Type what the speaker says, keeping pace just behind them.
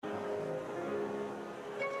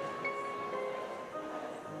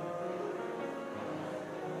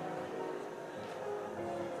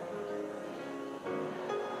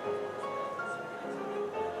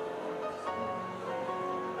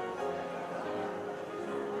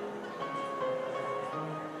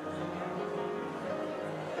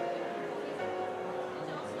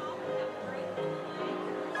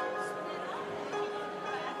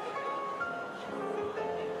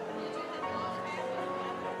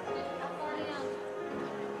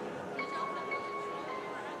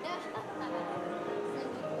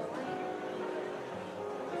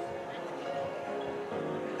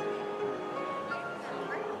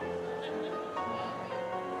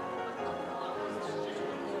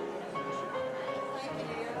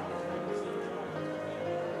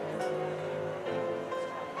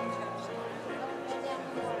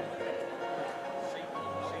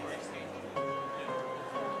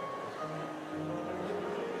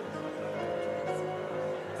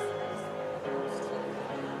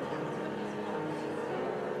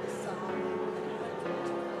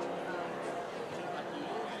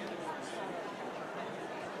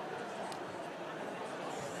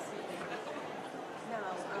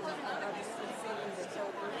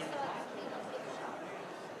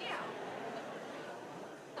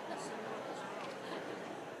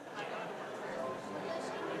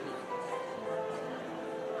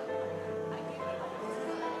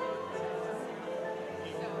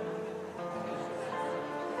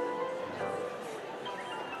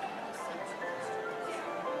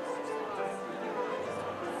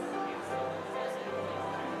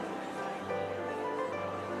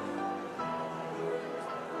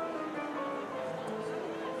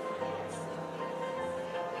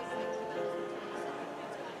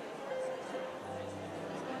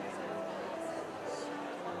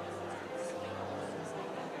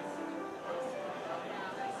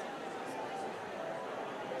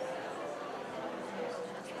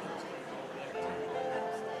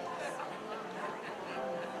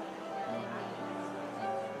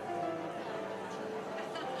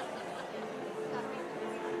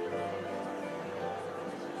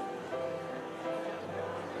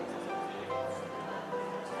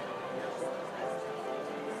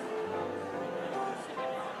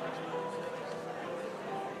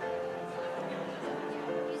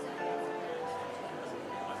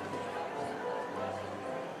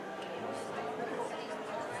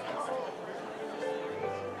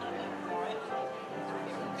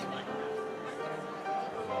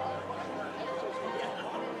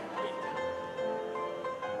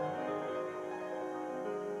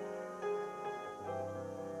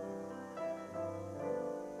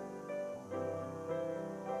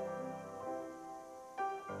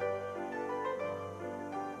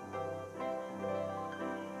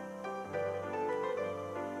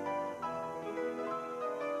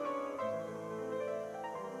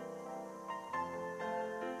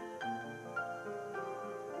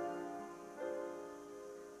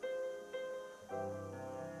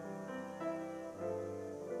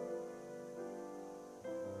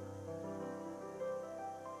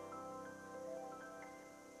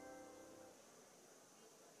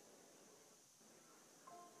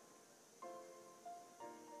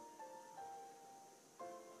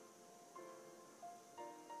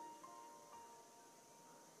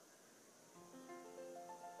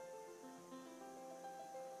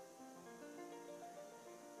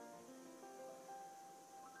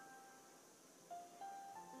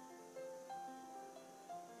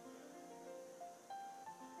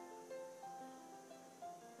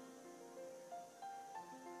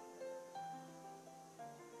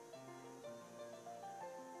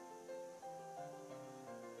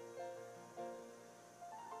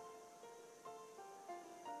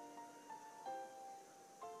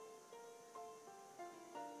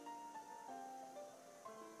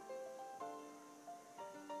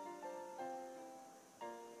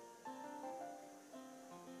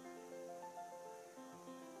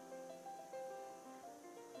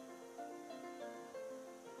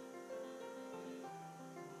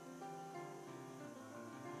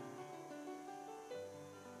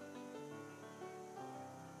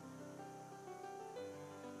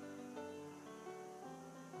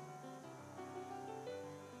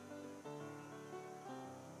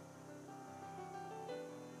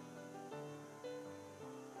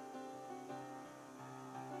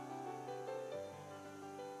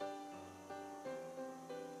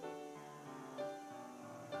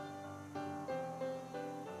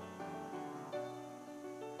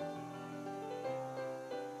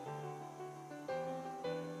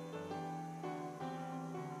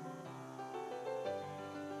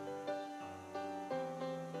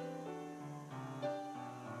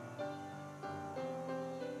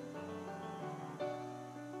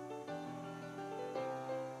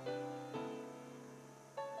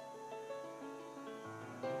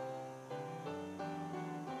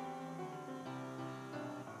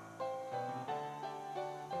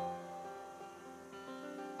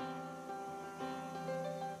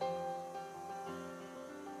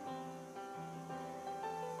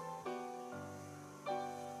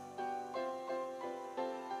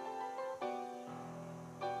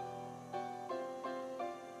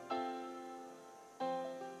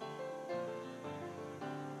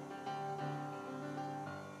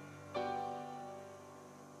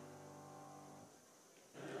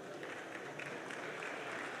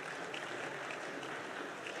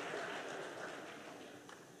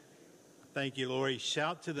Thank you, Lori.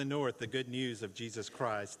 Shout to the north the good news of Jesus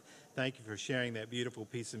Christ. Thank you for sharing that beautiful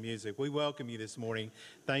piece of music. We welcome you this morning.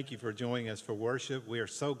 Thank you for joining us for worship. We are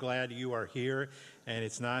so glad you are here, and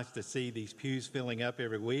it's nice to see these pews filling up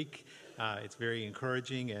every week. It's very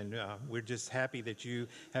encouraging, and we're just happy that you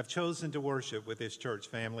have chosen to worship with this church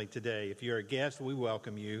family today. If you're a guest, we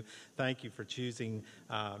welcome you. Thank you for choosing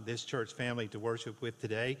this church family to worship with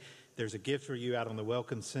today. There's a gift for you out on the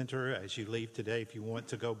Welcome Center as you leave today. If you want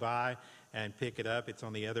to go by and pick it up, it's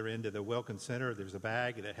on the other end of the Welcome Center. There's a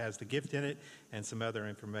bag that has the gift in it and some other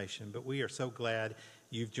information. But we are so glad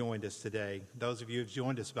you've joined us today. Those of you who have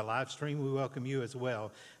joined us by live stream, we welcome you as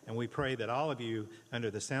well. And we pray that all of you, under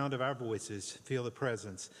the sound of our voices, feel the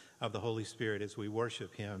presence of the Holy Spirit as we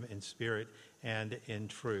worship him in spirit and in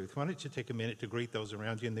truth. Why don't you take a minute to greet those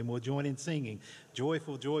around you, and then we'll join in singing,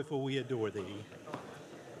 "Joyful, joyful, we adore thee."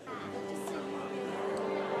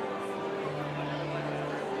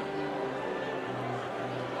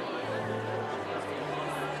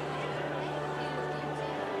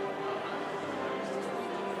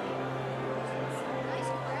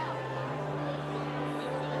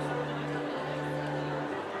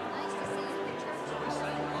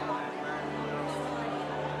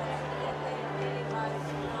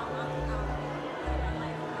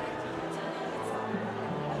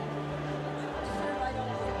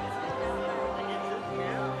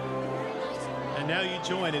 And now you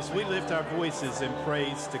join as we lift our voices in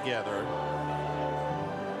praise together.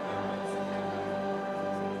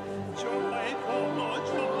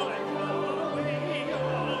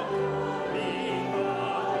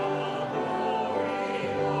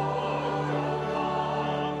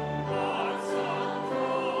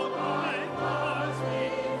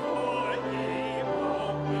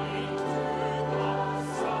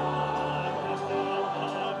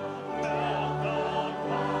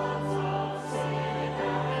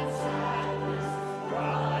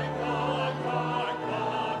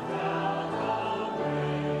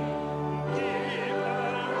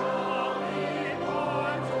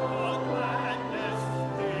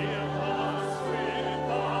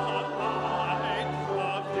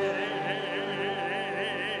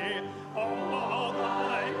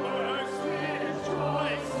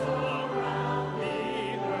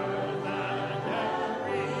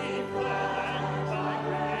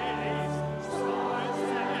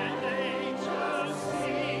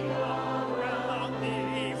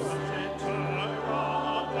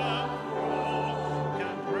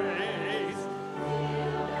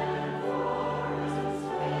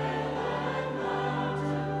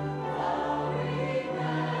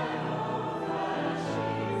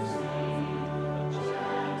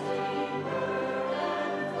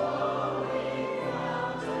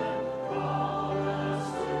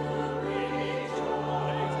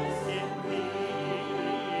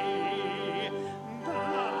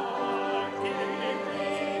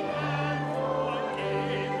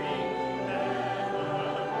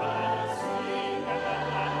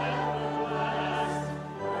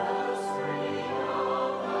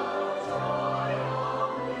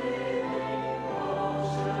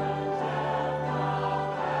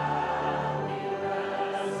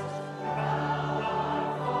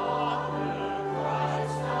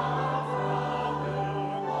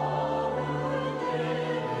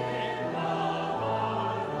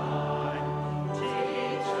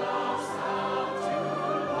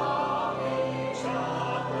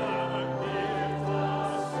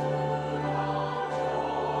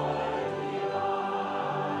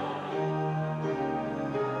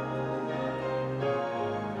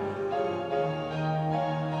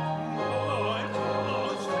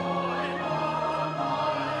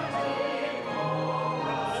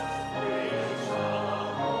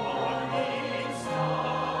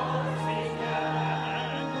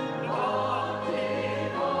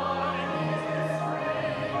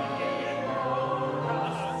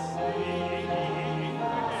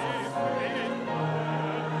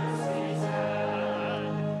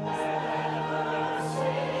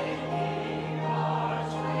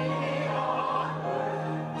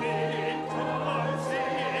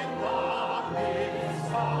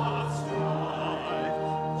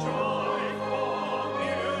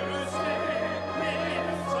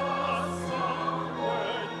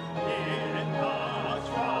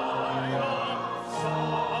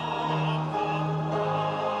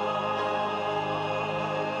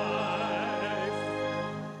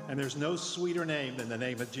 And there's no sweeter name than the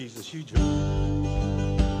name of Jesus. You join.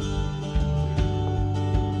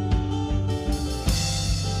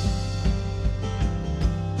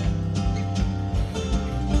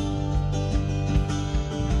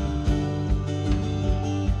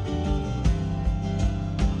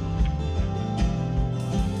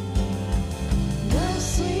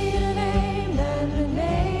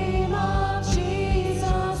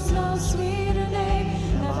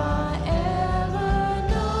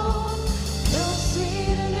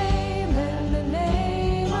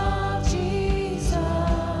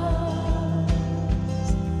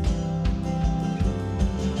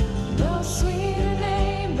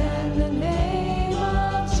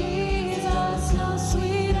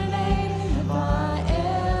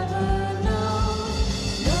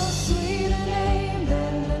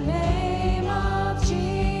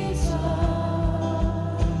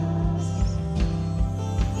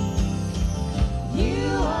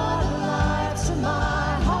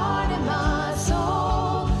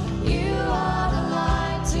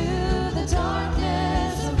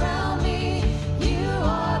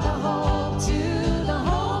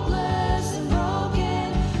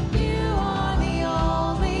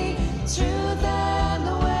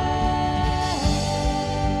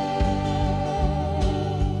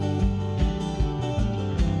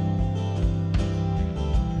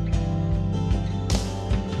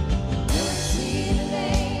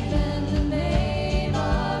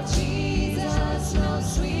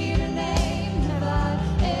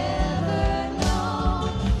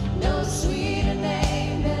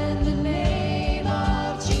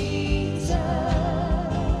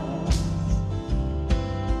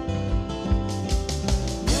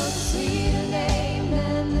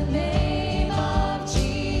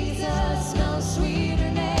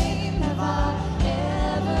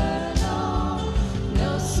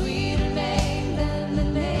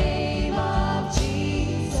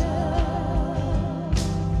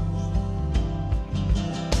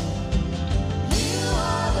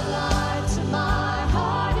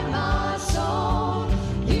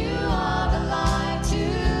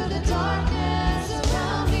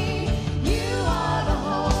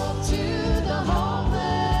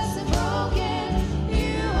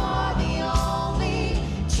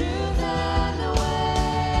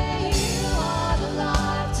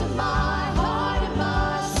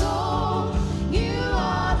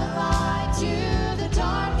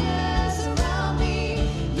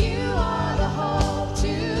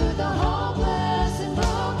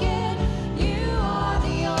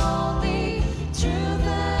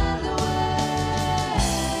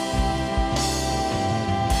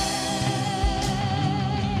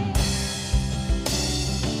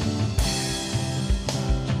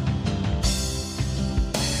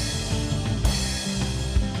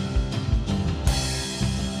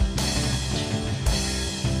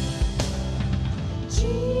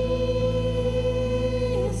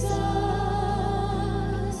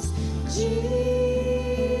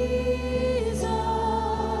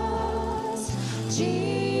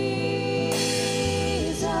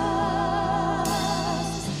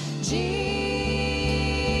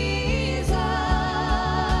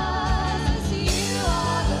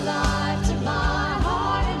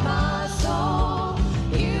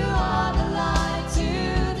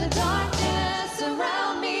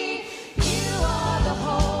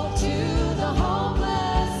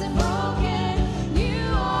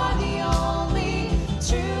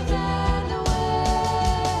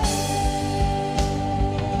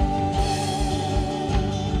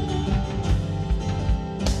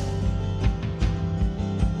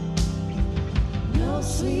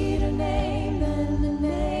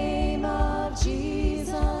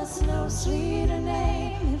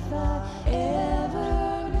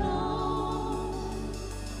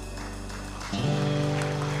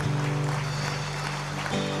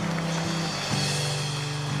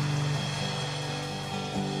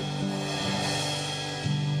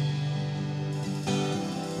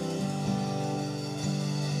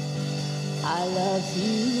 I love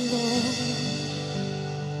you, Lord,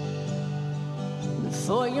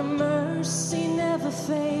 for your mercy never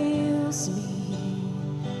fails me.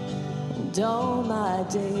 And all my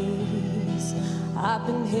days I've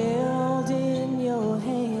been held in your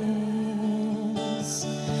hands.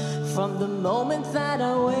 From the moment that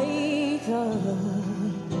I wake up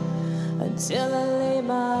until I lay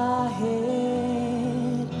my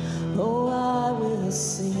head, oh, I will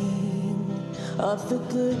sing of the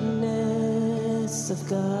goodness of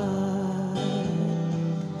God.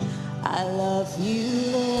 I love you,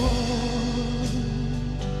 Lord,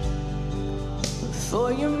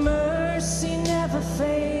 for your mercy never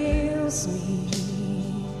fails me.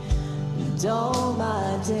 And all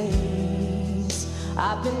my days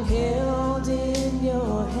I've been held in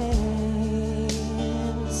your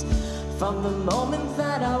hands. From the moment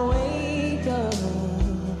that I wake up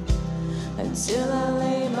until I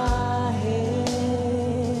lay my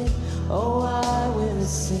head, oh, I will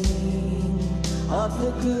sing of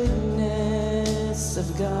the goodness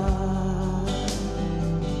of God.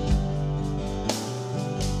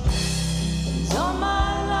 And all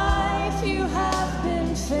my life you have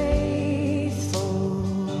been faithful.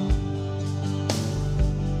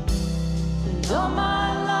 And all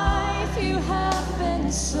my life you have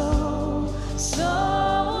been so,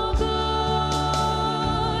 so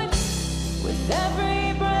good. With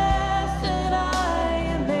every breath that I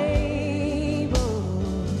am able,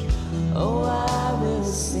 oh, I will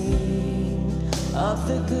sing of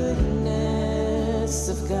the goodness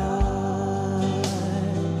of God.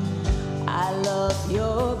 I love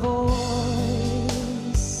your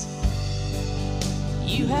voice.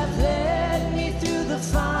 You have led me through the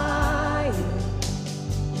fire,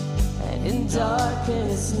 and in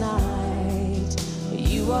darkest night,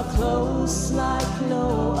 you are close like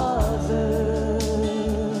no other.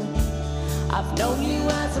 I've known you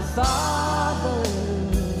as a father,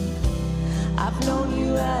 I've known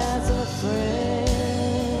you as a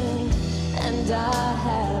friend, and I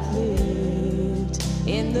have lived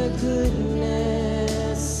in the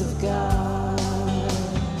goodness of God.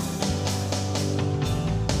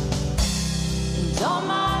 And all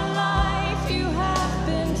my life you have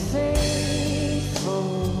been faithful.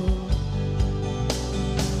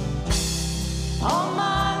 All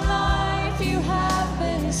my life you have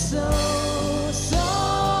been so,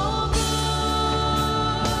 so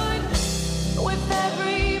good. With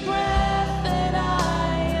every breath that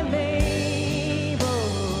I am able,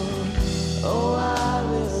 oh, I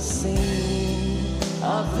will sing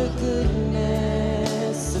of the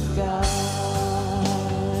goodness of God.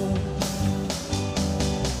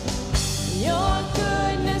 Your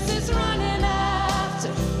goodness is running after,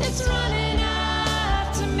 it's running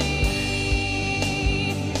after me.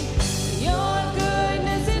 Your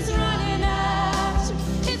goodness is running after,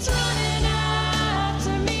 it's running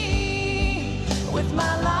after me. With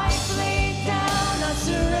my life laid down, I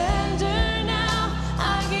surrender now.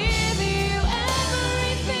 I give you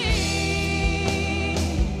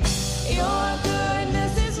everything. Your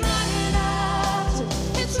goodness is running after.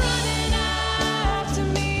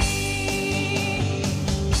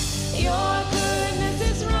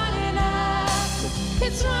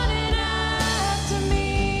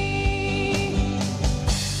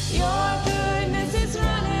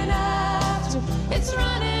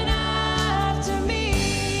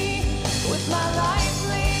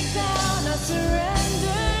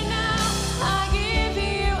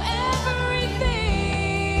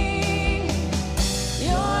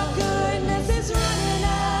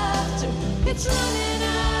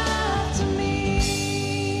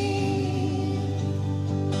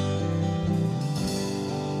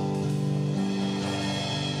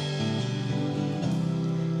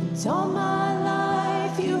 'Cause all my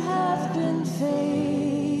life you have been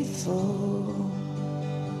faithful.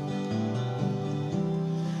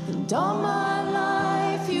 And all my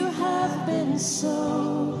life you have been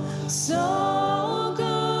so, so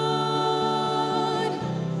good.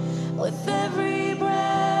 With every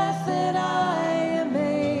breath that I am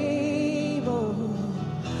able,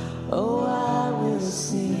 oh, I will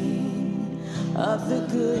sing of the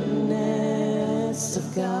goodness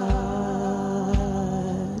of God.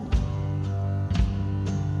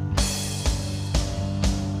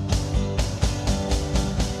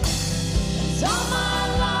 'Cause all my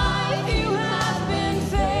life you have been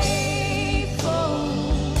faithful.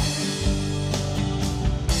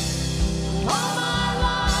 All my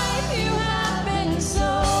life you have been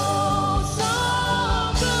so, so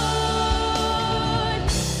good.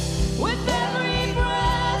 With every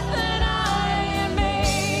breath that I am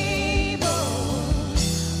able,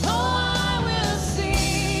 oh, I will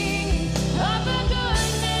sing of the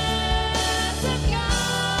goodness of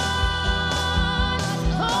God.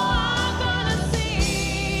 Oh, I'm gonna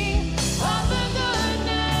sing of the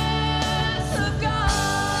goodness of God.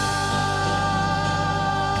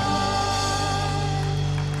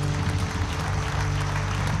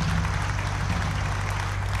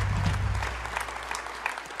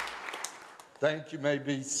 Thank you. May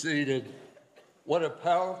be seated. What a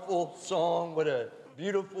powerful song. What a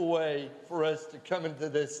beautiful way for us to come into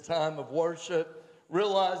this time of worship,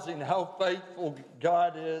 realizing how faithful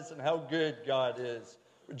God is and how good God is.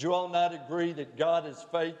 Would you all not agree that God is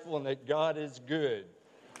faithful and that God is good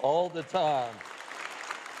all the time?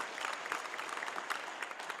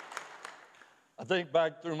 I think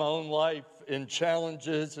back through my own life in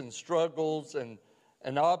challenges and struggles and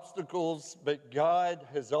obstacles, but God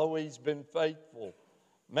has always been faithful.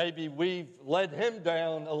 Maybe we've let him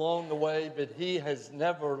down along the way, but he has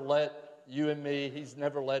never let you and me, he's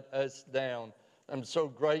never let us down. I'm so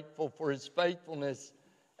grateful for his faithfulness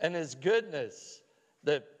and his goodness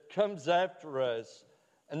that comes after us.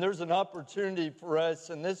 And there's an opportunity for us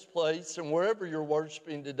in this place and wherever you're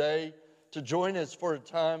worshiping today to join us for a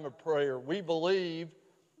time of prayer. We believe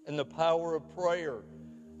in the power of prayer.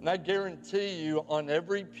 And I guarantee you on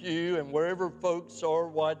every pew and wherever folks are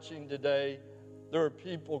watching today, there are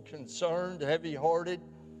people concerned, heavy-hearted,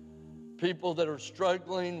 people that are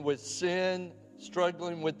struggling with sin,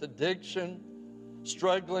 struggling with addiction,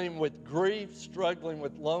 struggling with grief, struggling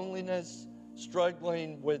with loneliness,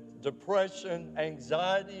 struggling with depression,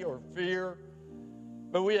 anxiety, or fear.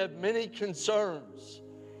 But we have many concerns.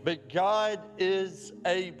 But God is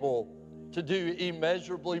able to do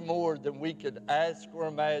immeasurably more than we could ask or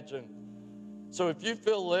imagine. So if you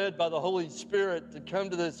feel led by the Holy Spirit to come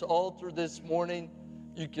to this altar this morning,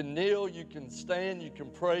 you can kneel, you can stand, you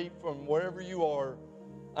can pray from wherever you are.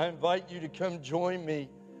 I invite you to come join me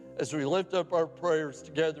as we lift up our prayers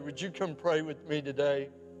together. Would you come pray with me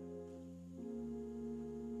today?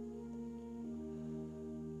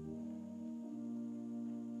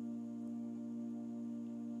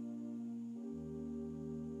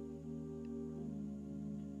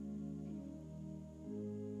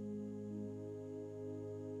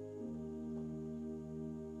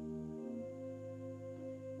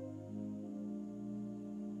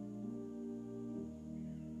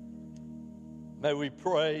 May we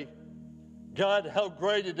pray. God, how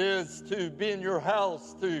great it is to be in your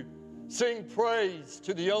house, to sing praise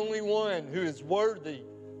to the only one who is worthy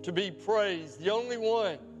to be praised, the only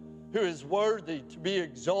one who is worthy to be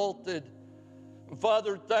exalted. And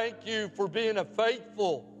Father, thank you for being a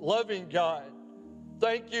faithful, loving God.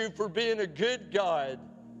 Thank you for being a good God.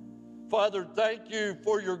 Father, thank you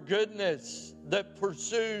for your goodness that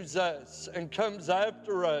pursues us and comes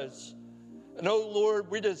after us. And oh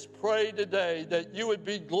Lord, we just pray today that you would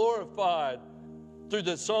be glorified through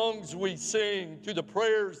the songs we sing, through the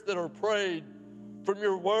prayers that are prayed, from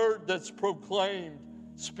your word that's proclaimed.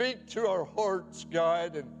 Speak to our hearts,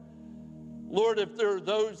 God. And Lord, if there are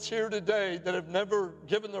those here today that have never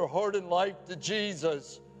given their heart and life to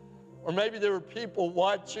Jesus, or maybe there are people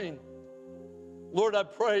watching, Lord, I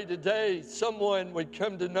pray today someone would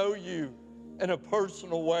come to know you in a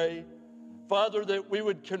personal way. Father, that we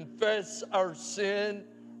would confess our sin,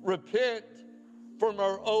 repent from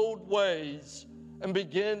our old ways, and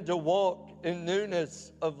begin to walk in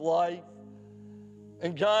newness of life.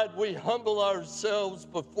 And God, we humble ourselves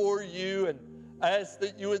before you and ask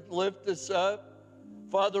that you would lift us up.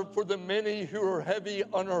 Father, for the many who are heavy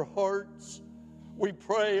on our hearts, we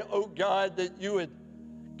pray, oh God, that you would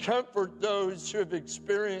comfort those who have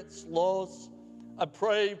experienced loss. I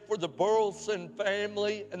pray for the Burleson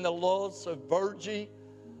family and the loss of Virgie,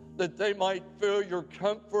 that they might feel your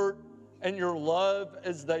comfort and your love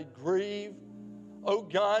as they grieve. Oh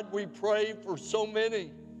God, we pray for so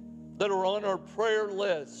many that are on our prayer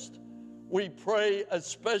list. We pray a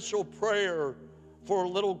special prayer for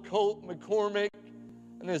little Colt McCormick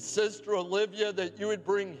and his sister Olivia, that you would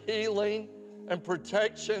bring healing and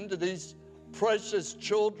protection to these precious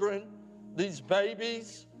children, these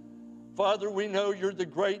babies. Father, we know you're the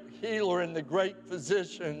great healer and the great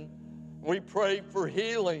physician. We pray for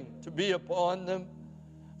healing to be upon them.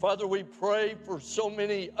 Father, we pray for so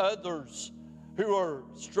many others who are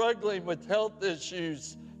struggling with health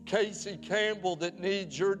issues. Casey Campbell, that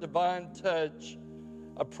needs your divine touch.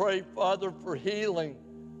 I pray, Father, for healing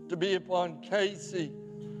to be upon Casey,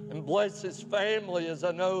 and bless his family, as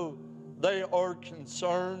I know they are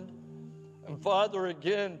concerned. And Father,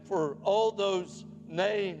 again, for all those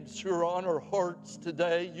names who are on our hearts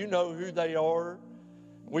today, you know who they are.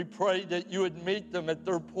 We pray that you would meet them at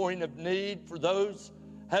their point of need. For those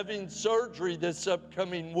having surgery this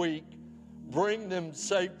upcoming week, bring them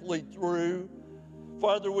safely through.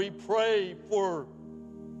 Father, we pray for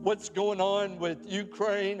what's going on with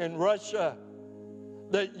Ukraine and Russia,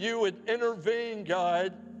 that you would intervene,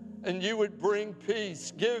 God, and you would bring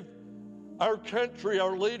peace. Give our country,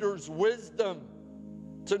 our leaders, wisdom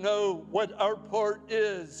to know what our part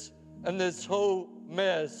is in this whole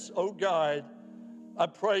mess. Oh God, I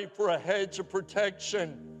pray for a hedge of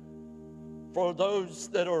protection for those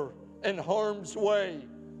that are in harm's way.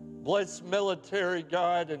 Bless military,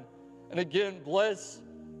 God, and again, bless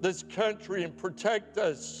this country and protect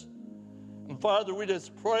us. And Father, we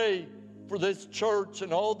just pray for this church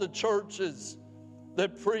and all the churches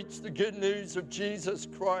that preach the good news of Jesus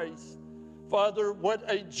Christ. Father, what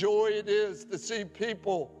a joy it is to see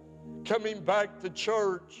people coming back to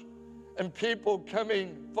church and people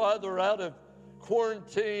coming, Father, out of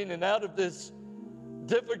quarantine and out of this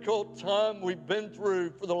difficult time we've been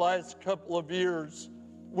through for the last couple of years.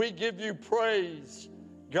 We give you praise,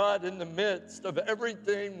 God, in the midst of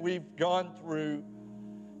everything we've gone through.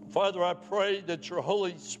 Father, I pray that your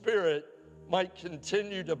Holy Spirit might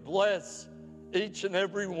continue to bless each and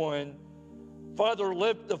every one. Father,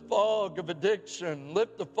 lift the fog of addiction,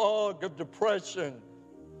 lift the fog of depression,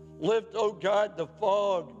 lift, oh God, the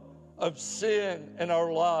fog of sin in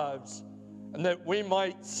our lives, and that we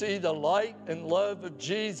might see the light and love of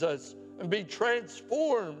Jesus and be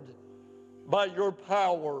transformed by your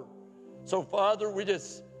power. So, Father, we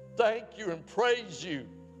just thank you and praise you,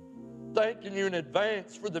 thanking you in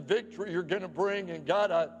advance for the victory you're going to bring. And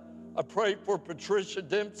God, I pray for Patricia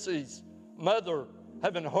Dempsey's mother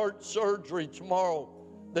having heart surgery tomorrow,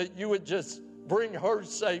 that you would just bring her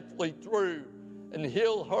safely through and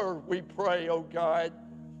heal her, we pray, oh God.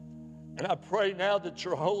 And I pray now that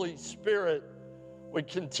your Holy Spirit would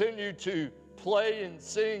continue to play and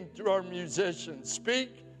sing through our musicians.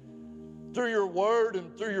 Speak through your word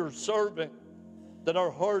and through your servant, that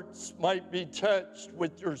our hearts might be touched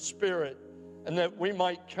with your Spirit, and that we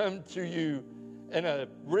might come to you in a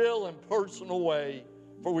real and personal way.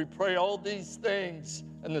 For we pray all these things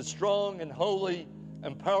in the strong and holy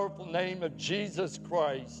and powerful name of Jesus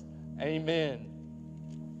Christ. Amen.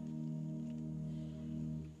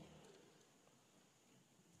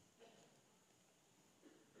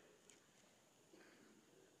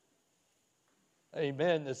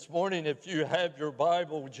 Amen. This morning, if you have your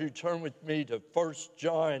Bible, would you turn with me to 1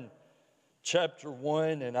 John chapter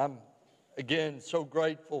 1? And I'm, again, so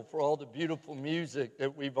grateful for all the beautiful music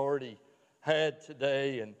that we've already had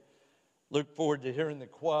today, and look forward to hearing the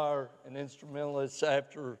choir and instrumentalists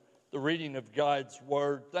after the reading of God's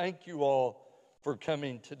Word. Thank you all for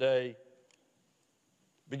coming today.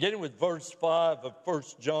 Beginning with verse 5 of 1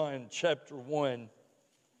 John chapter 1.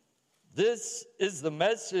 This is the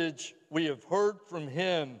message we have heard from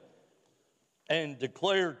him and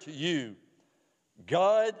declare to you.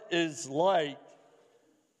 God is light,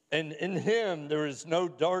 and in him there is no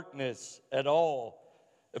darkness at all.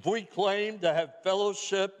 If we claim to have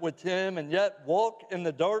fellowship with him and yet walk in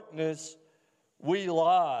the darkness, we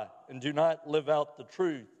lie and do not live out the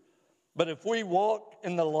truth. But if we walk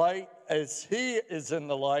in the light as he is in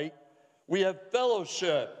the light, we have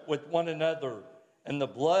fellowship with one another. And the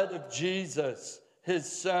blood of Jesus, his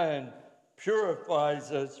Son,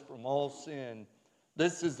 purifies us from all sin.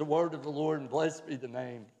 This is the word of the Lord, and blessed be the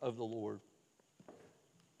name of the Lord.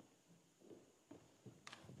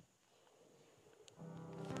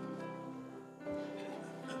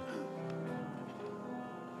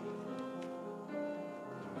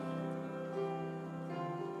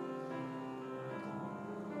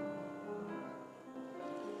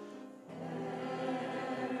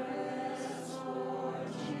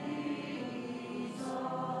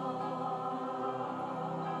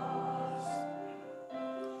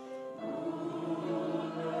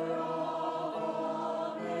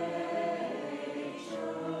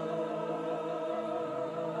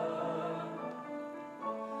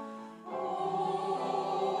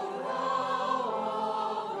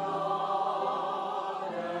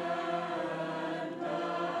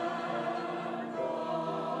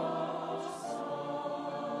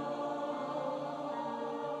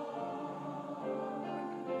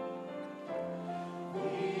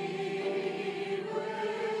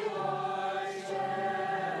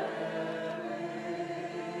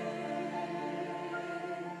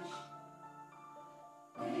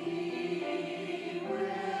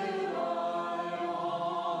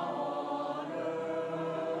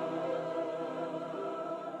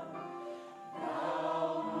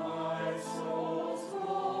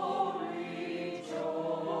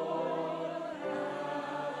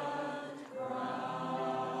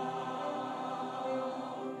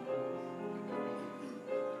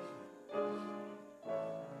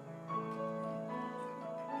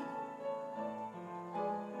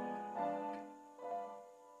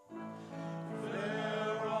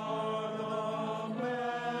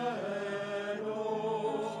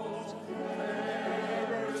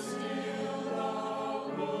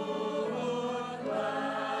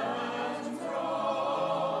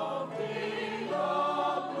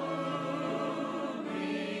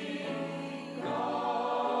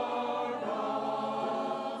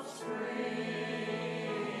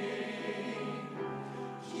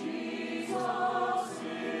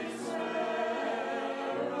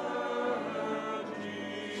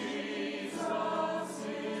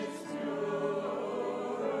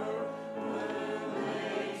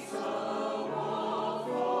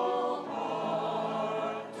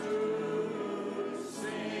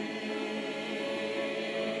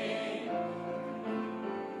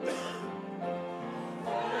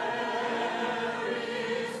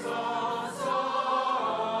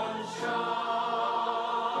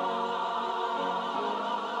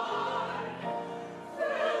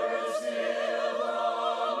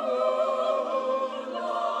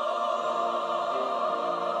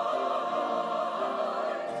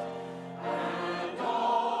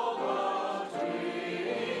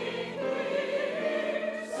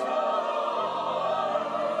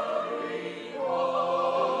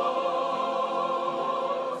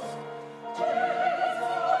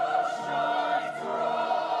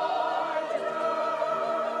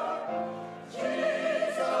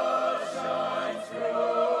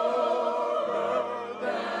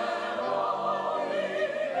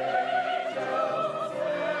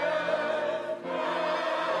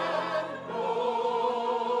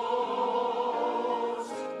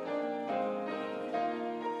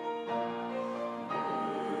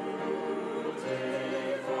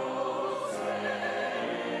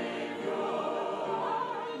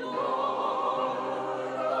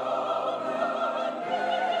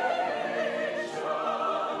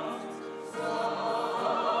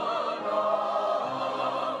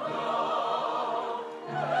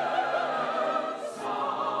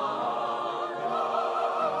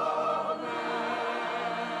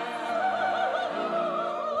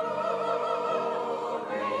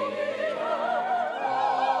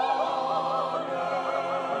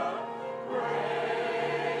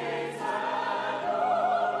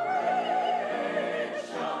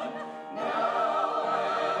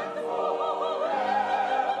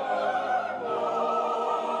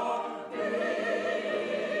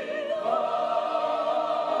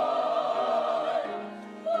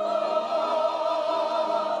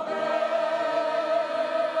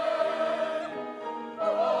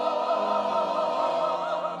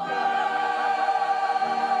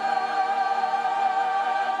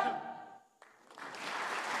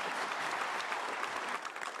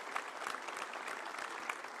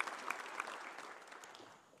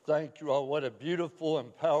 Thank you all. What a beautiful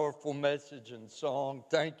and powerful message and song.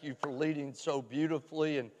 Thank you for leading so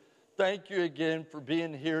beautifully. And thank you again for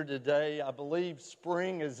being here today. I believe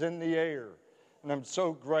spring is in the air. And I'm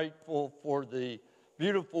so grateful for the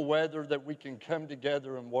beautiful weather that we can come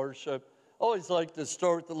together and worship. I always like to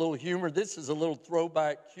start with a little humor. This is a little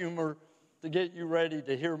throwback humor to get you ready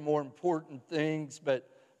to hear more important things. But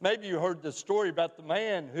maybe you heard the story about the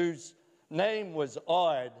man whose name was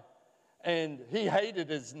Odd. And he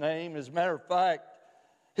hated his name. As a matter of fact,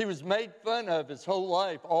 he was made fun of his whole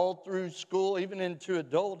life, all through school, even into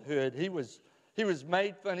adulthood. He was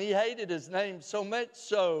made fun. He hated his name so much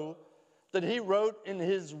so that he wrote in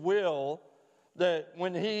his will that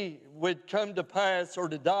when he would come to pass or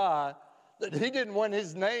to die, that he didn't want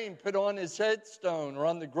his name put on his headstone or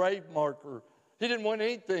on the grave marker. He didn't want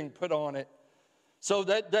anything put on it. So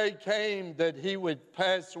that day came that he would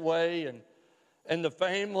pass away, and the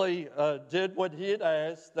family did what he had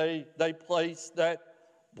asked. They placed that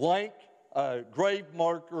blank grave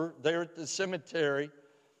marker there at the cemetery.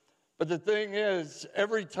 But the thing is,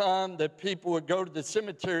 every time that people would go to the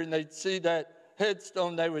cemetery and they'd see that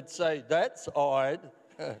headstone, they would say, "That's odd."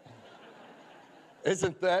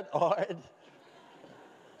 Isn't that odd?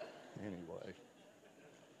 Anyway,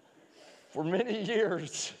 for many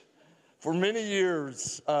years,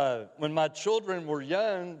 when my children were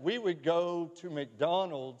young, we would go to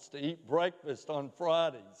McDonald's to eat breakfast on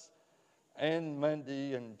Fridays and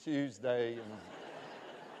Monday and Tuesday and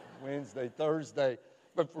Wednesday, Thursday.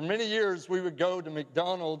 But for many years, we would go to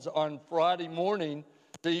McDonald's on Friday morning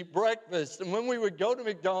to eat breakfast. And when we would go to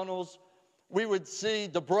McDonald's, we would see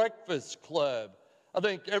the Breakfast Club. I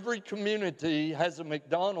think every community has a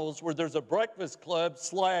McDonald's where there's a Breakfast Club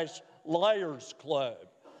 / Liars Club.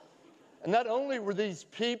 And not only were these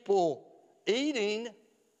people eating,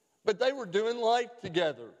 but they were doing life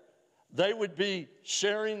together. They would be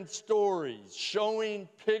sharing stories, showing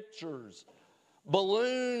pictures,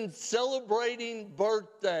 balloons, celebrating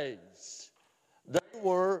birthdays. They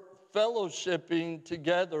were fellowshipping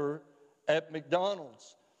together at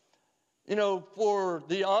McDonald's. You know, for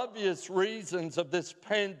the obvious reasons of this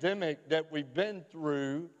pandemic that we've been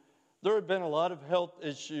through, there have been a lot of health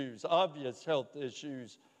issues, obvious health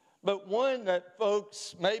issues. But one that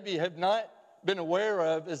folks maybe have not been aware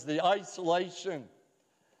of is the isolation.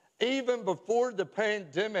 Even before the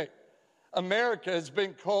pandemic, America has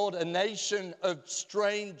been called a nation of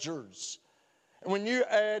strangers. And when you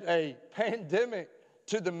add a pandemic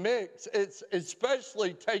to the mix, it's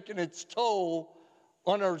especially taken its toll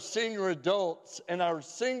on our senior adults and our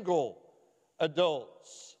single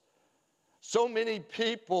adults. So many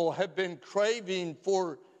people have been craving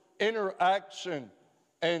for interaction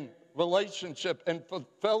and relationship and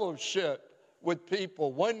fellowship with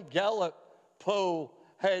people. One Gallup poll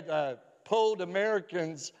had polled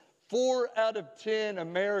Americans. 4 out of 10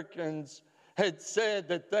 Americans had said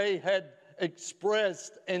that they had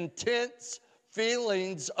expressed intense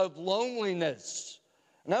feelings of loneliness.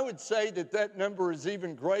 And I would say that that number is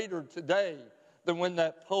even greater today than when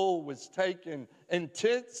that poll was taken.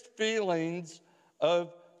 Intense feelings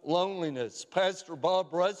of loneliness. Pastor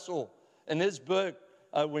Bob Russell, in his book,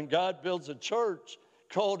 When God Builds a Church,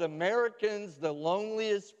 called Americans the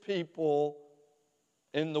loneliest people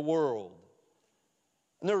in the world.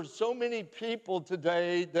 And there are so many people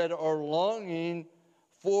today that are longing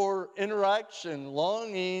for interaction,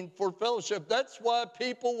 longing for fellowship. That's why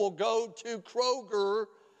people will go to Kroger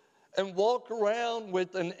and walk around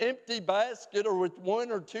with an empty basket or with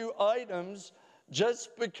 1 or 2 items just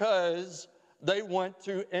because they want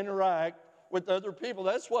to interact with other people.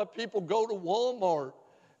 That's why people go to Walmart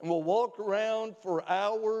and will walk around for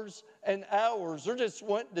hours and hours. They're just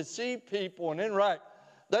wanting to see people and interact.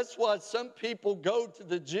 That's why some people go to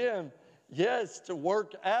the gym, yes, to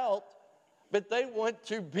work out, but they want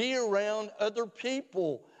to be around other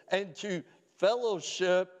people and to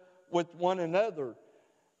fellowship with one another.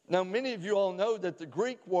 Now, many of you all know that the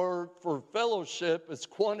Greek word for fellowship is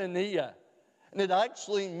koinonia, and it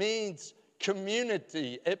actually means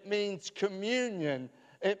community. It means communion.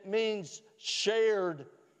 It means shared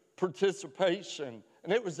participation.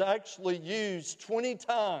 And it was actually used 20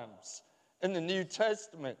 times in the New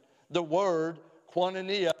Testament, the word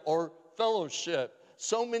koinonia or fellowship.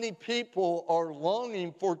 So many people are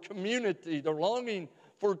longing for community. They're longing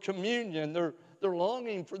for communion. They're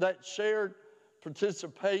longing for that shared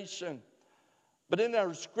participation. But in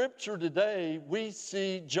our scripture today, we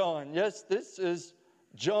see John. Yes, this is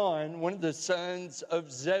John, one of the sons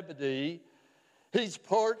of Zebedee. He's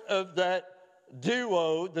part of that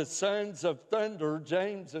duo, the sons of thunder,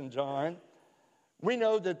 James and John. We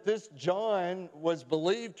know that this John was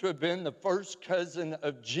believed to have been the first cousin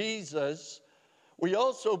of Jesus. We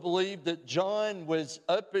also believe that John was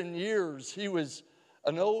up in years. He was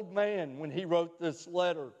an old man when he wrote this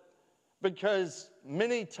letter, because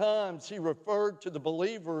many times he referred to the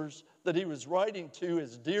believers that he was writing to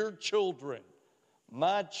as dear children,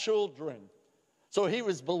 my children. So he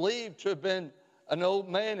was believed to have been an old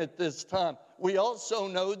man at this time. We also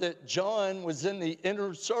know that John was in the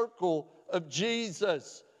inner circle of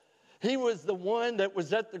Jesus. He was the one that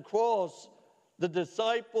was at the cross, the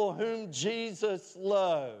disciple whom Jesus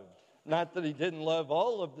loved. Not that he didn't love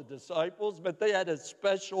all of the disciples, but they had a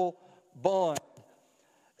special bond.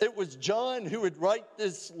 It was John who would write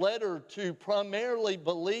this letter to primarily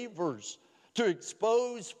believers to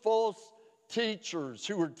expose false teachers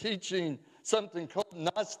who were teaching something called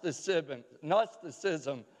Gnosticism,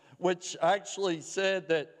 which actually said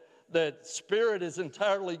that spirit is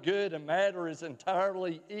entirely good and matter is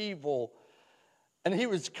entirely evil. And he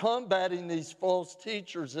was combating these false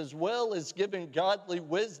teachers as well as giving godly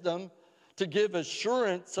wisdom to give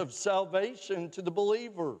assurance of salvation to the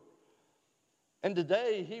believer. And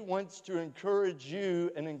today he wants to encourage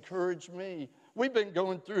you and encourage me. We've been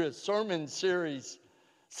going through a sermon series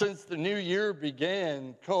since the new year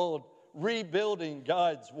began called Rebuilding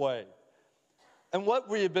God's Way. And what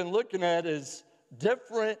we have been looking at is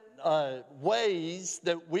different ways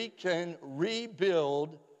that we can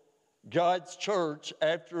rebuild God's church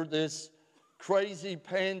after this crazy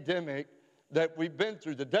pandemic that we've been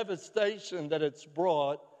through, the devastation that it's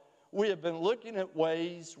brought. We have been looking at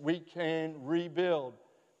ways we can rebuild.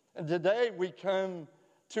 And today we come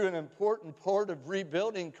to an important part of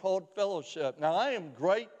rebuilding called fellowship. Now, I am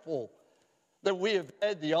grateful that we have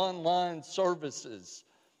had the online services.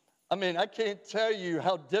 I mean, I can't tell you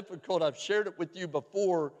how difficult, I've shared it with you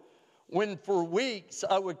before, when for weeks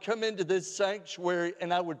I would come into this sanctuary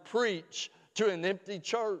and I would preach to an empty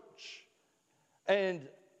church. And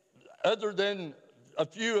other than a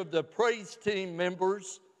few of the praise team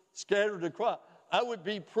members scattered across, I would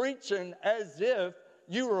be preaching as if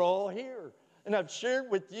you were all here. And I've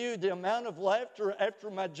shared with you the amount of laughter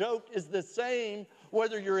after my joke is the same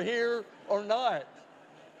whether you're here or not.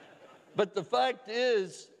 But the fact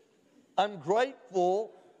is, I'm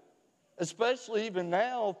grateful, especially even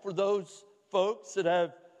now, for those folks that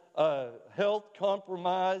have health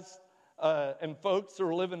compromised and folks that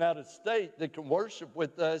are living out of state that can worship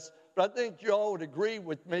with us. But I think you all would agree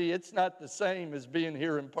with me, it's not the same as being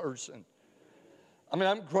here in person. I mean,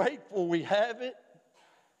 I'm grateful we have it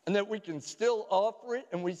and that we can still offer it,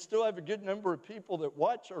 and we still have a good number of people that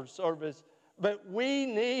watch our service, but we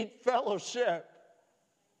need fellowship.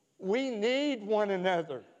 We need one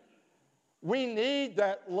another. We need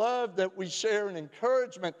that love that we share and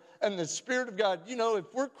encouragement and the Spirit of God. You know, if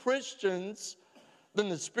we're Christians, then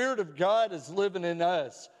the Spirit of God is living in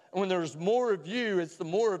us. And when there's more of you, it's the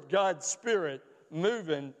more of God's Spirit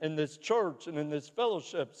moving in this church and in this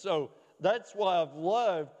fellowship. So that's why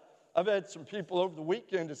I've had some people over the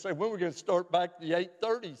weekend to say, when we're going to start back the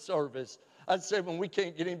 8:30 service. I said, when we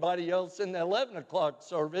can't get anybody else in the 11 o'clock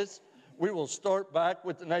service, we will start back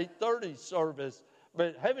with an 8:30 service.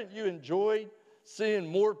 But haven't you enjoyed seeing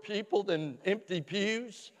more people than empty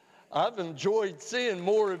pews? I've enjoyed seeing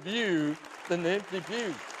more of you than the empty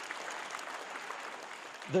pews.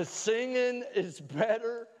 The singing is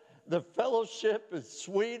better. The fellowship is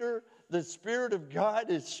sweeter. The Spirit of God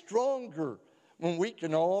is stronger when we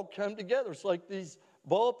can all come together. It's like these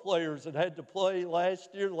ball players that had to play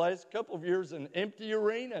last year, the last couple of years in empty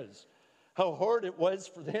arenas. How hard it was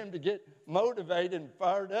for them to get motivated and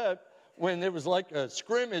fired up when it was like a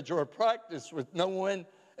scrimmage or a practice with no one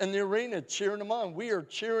in the arena cheering them on. We are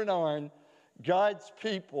cheering on God's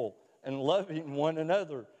people and loving one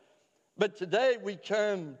another. But today we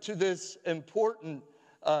come to this important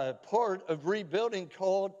part of rebuilding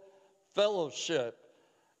called fellowship.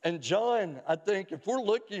 And John, I think if we're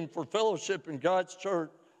looking for fellowship in God's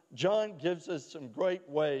church, John gives us some great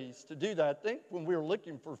ways to do that. I think when we're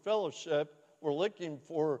looking for fellowship, we're looking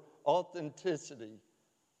for authenticity.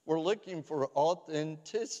 We're looking for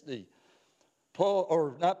authenticity.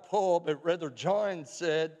 John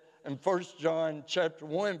said in 1 John chapter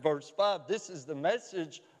 1, verse 5, this is the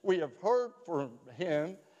message we have heard from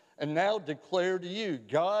him and now declare to you.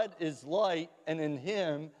 God is light, and in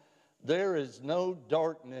him there is no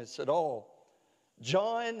darkness at all.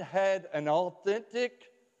 John had an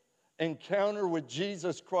authentic encounter with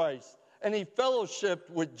Jesus Christ, and he fellowshiped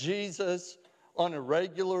with Jesus on a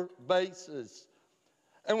regular basis.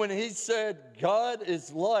 And when he said, God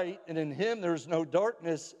is light, and in him there is no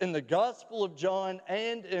darkness, in the Gospel of John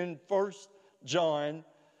and in 1 John,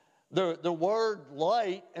 The word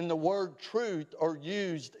light and the word truth are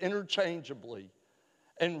used interchangeably.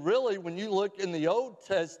 And really, when you look in the Old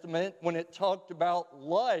Testament, when it talked about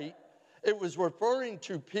light, it was referring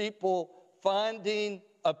to people finding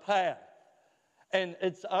a path. And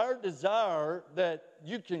it's our desire that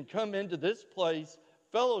you can come into this place,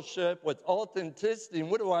 fellowship with authenticity.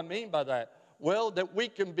 And what do I mean by that? Well, that we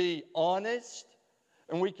can be honest,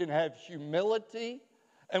 and we can have humility,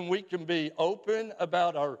 and we can be open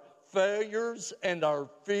about our failures and our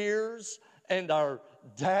fears and our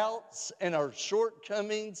doubts and our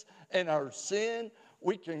shortcomings and our sin.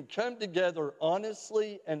 We can come together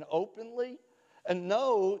honestly and openly and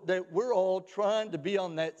know that we're all trying to be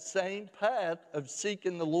on that same path of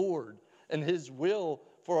seeking the Lord and His will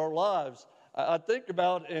for our lives. I think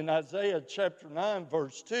about in Isaiah chapter 9,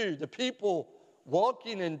 verse 2, the people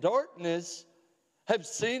walking in darkness have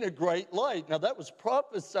seen a great light. Now that was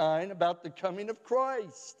prophesying about the coming of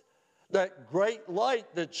Christ, that great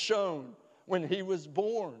light that shone when He was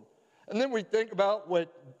born. And then we think about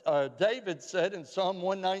what David said in Psalm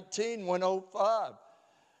 119, 105.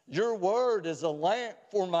 Your word is a lamp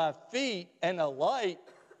for my feet and a light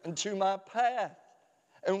unto my path.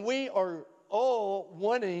 And we are all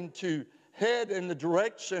wanting to head in the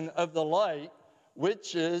direction of the light,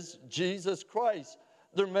 which is Jesus Christ.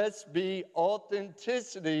 There must be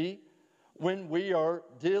authenticity when we are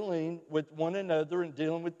dealing with one another and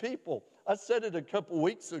dealing with people. I said it a couple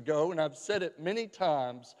weeks ago, and I've said it many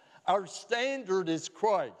times. Our standard is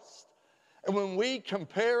Christ. And when we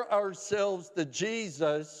compare ourselves to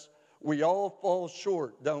Jesus, we all fall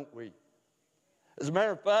short, don't we? As a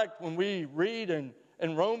matter of fact, when we read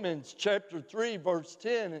in Romans chapter 3, verse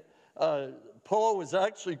 10, Paul was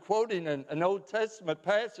actually quoting an Old Testament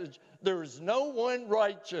passage. There is no one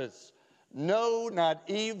righteous, no, not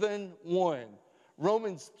even one.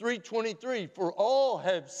 Romans 3:23, for all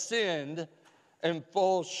have sinned and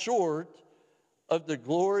fall short of the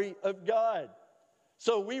glory of God.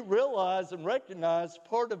 So we realize and recognize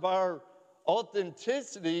part of our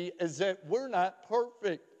authenticity is that we're not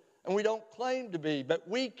perfect, and we don't claim to be, but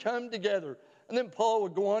we come together. And then Paul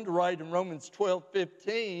would go on to write in Romans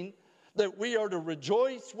 12:15 that we are to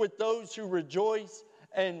rejoice with those who rejoice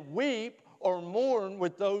and weep, or mourn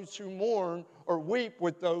with those who mourn, or weep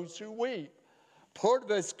with those who weep. Part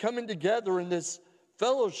of us coming together in this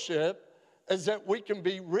fellowship is that we can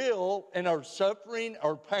be real in our suffering,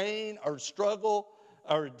 our pain, our struggle,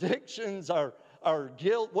 our addictions, our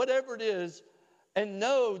guilt, whatever it is, and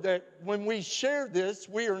know that when we share this,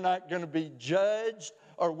 we are not going to be judged,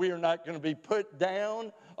 or we are not going to be put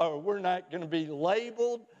down, or we're not going to be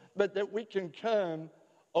labeled, but that we can come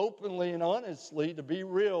openly and honestly to be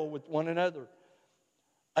real with one another.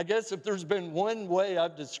 I guess if there's been one way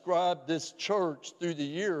I've described this church through the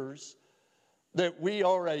years, that we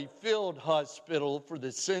are a field hospital for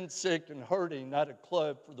the sin sick and hurting, not a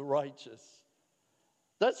club for the righteous.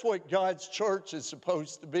 That's what God's church is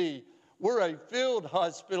supposed to be. We're a field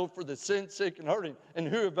hospital for the sin sick and hurting. And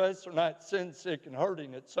who of us are not sin sick and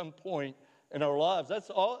hurting at some point in our lives?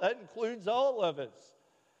 That includes all of us.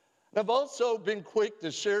 And I've also been quick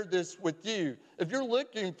to share this with you. If you're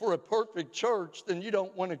looking for a perfect church, then you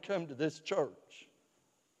don't want to come to this church.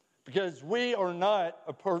 Because we are not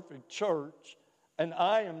a perfect church, and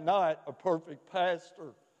I am not a perfect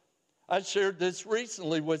pastor. I shared this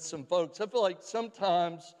recently with some folks. I feel like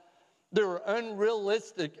sometimes there are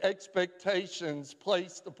unrealistic expectations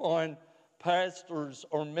placed upon pastors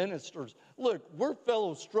or ministers. Look, we're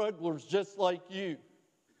fellow strugglers just like you.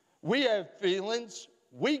 We have feelings.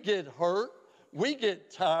 We get hurt, we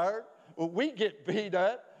get tired, we get beat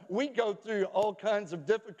up, we go through all kinds of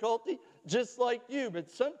difficulty just like you.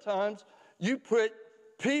 But sometimes you put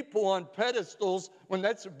people on pedestals when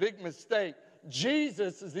that's a big mistake.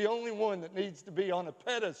 Jesus is the only one that needs to be on a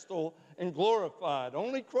pedestal and glorified.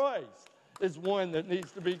 Only Christ is one that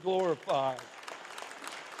needs to be glorified.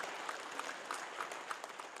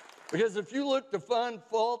 Because if you look to find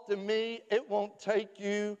fault in me, it won't take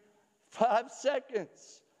you 5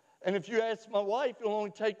 seconds. And if you ask my wife, it'll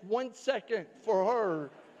only take 1 second for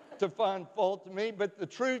her to find fault in me. But the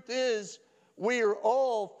truth is, we are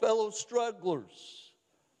all fellow strugglers.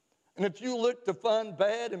 And if you look to find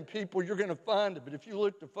bad in people, you're going to find it. But if you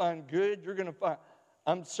look to find good, you're going to find.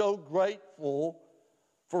 I'm so grateful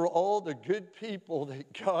for all the good people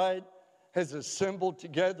that God has assembled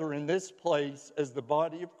together in this place as the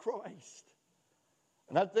body of Christ.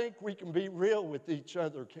 And I think we can be real with each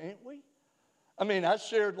other, can't we? I mean, I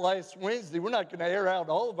shared last Wednesday, we're not going to air out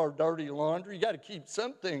all of our dirty laundry. You got to keep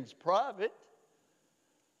some things private.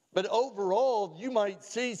 But overall, you might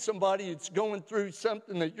see somebody that's going through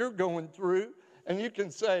something that you're going through, And you can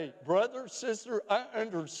say, brother, sister, I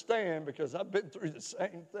understand because I've been through the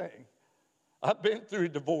same thing. I've been through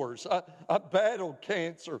divorce. I battled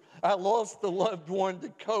cancer. I lost a loved one to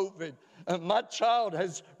COVID. My child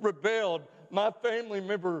has rebelled. My family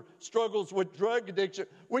member struggles with drug addiction.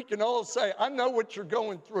 We can all say, I know what you're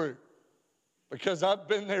going through because I've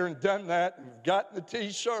been there and done that and gotten the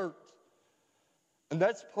T-shirt. And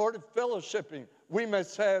that's part of fellowshipping. We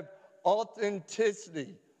must have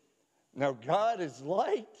authenticity. Now, God is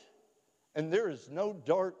light, and there is no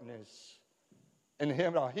darkness in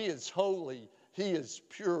him. Now, he is holy. He is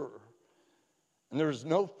pure. And there is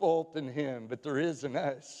no fault in him, but there is in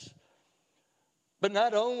us. But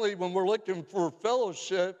not only when we're looking for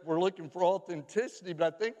fellowship, we're looking for authenticity,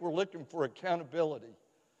 but I think we're looking for accountability.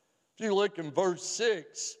 If you look in verse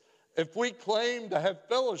 6, if we claim to have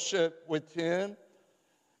fellowship with him,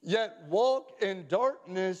 yet walk in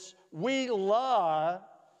darkness, we lie,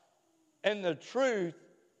 and the truth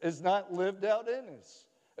is not lived out in us.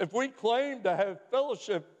 If we claim to have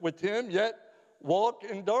fellowship with him, yet walk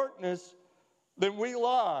in darkness, then we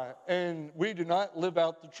lie, and we do not live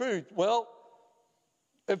out the truth. Well,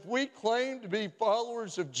 if we claim to be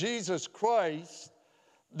followers of Jesus Christ,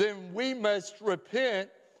 then we must repent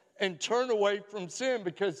and turn away from sin,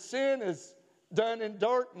 because sin is done in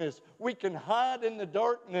darkness. We can hide in the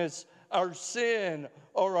darkness our sin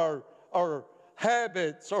or our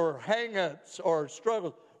habits or hang-ups or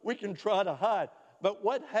struggles. We can try to hide. But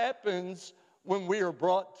what happens when we are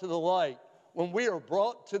brought to the light? When we are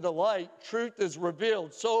brought to the light, truth is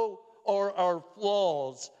revealed. So are our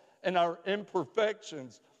flaws and our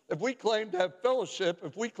imperfections. If we claim to have fellowship,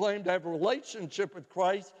 if we claim to have a relationship with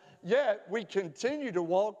Christ, yet we continue to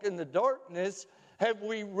walk in the darkness, have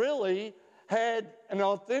we really had an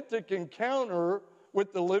authentic encounter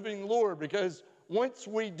with the living Lord? Because once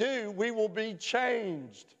we do, we will be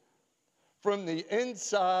changed from the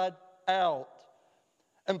inside out.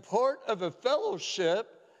 And part of a fellowship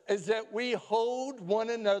is that we hold one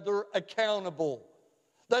another accountable.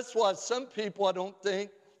 That's why some people, I don't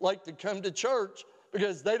think, like to come to church,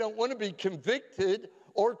 because they don't want to be convicted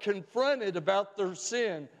or confronted about their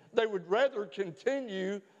sin. They would rather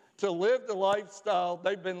continue to live the lifestyle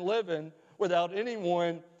they've been living without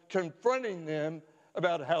anyone confronting them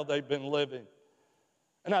about how they've been living.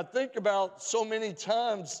 And I think about so many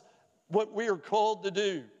times what we are called to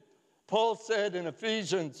do. Paul said in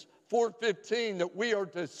Ephesians 4:15 that we are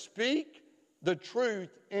to speak the truth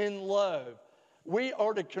in love. We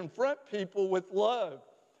are to confront people with love.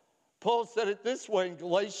 Paul said it this way in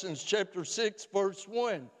Galatians chapter 6, verse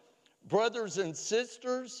 1. Brothers and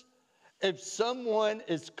sisters, if someone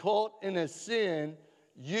is caught in a sin,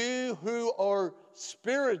 you who are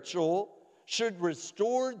spiritual should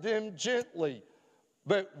restore them gently.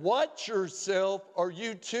 But watch yourself, or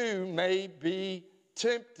you too may be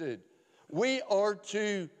tempted. We are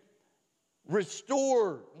to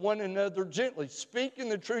restore one another gently, speaking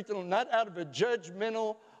the truth, and not out of a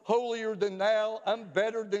judgmental, holier than thou, I'm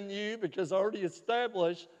better than you, because I already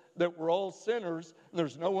established that we're all sinners, and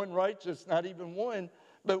there's no one righteous, not even one.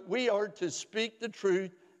 But we are to speak the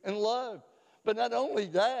truth in love. But not only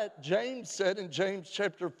that, James said in James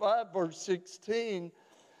chapter 5, verse 16,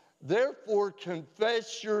 therefore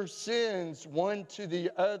confess your sins one to the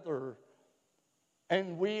other,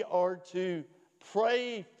 and we are to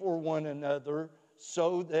pray for one another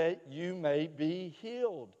so that you may be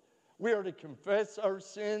healed. We are to confess our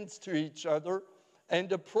sins to each other and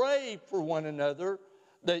to pray for one another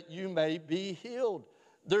that you may be healed.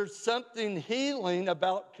 There's something healing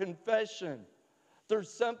about confession. There's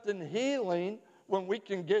something healing when we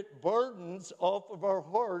can get burdens off of our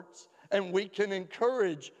hearts and we can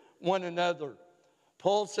encourage one another.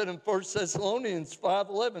 Paul said in 1 Thessalonians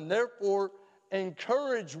 5:11, therefore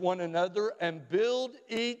encourage one another and build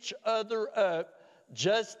each other up,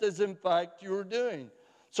 just as in fact you are doing.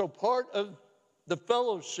 So part of the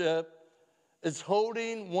fellowship is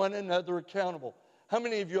holding one another accountable. How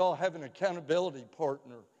many of you all have an accountability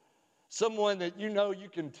partner? Someone that you know you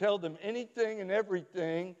can tell them anything and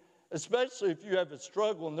everything, especially if you have a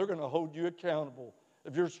struggle, and they're going to hold you accountable.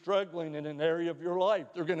 If you're struggling in an area of your life,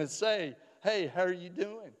 they're going to say, hey, how are you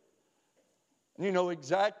doing? And you know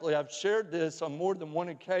exactly, I've shared this on more than one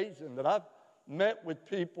occasion, that I've met with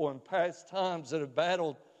people in past times that have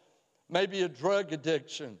battled maybe a drug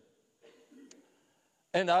addiction.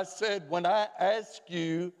 And I said, when I ask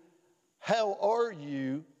you, how are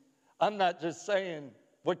you? I'm not just saying,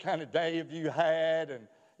 what kind of day have you had? And,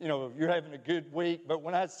 you know, if you're having a good week. But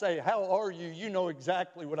when I say, how are you? You know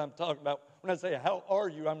exactly what I'm talking about. When I say, how are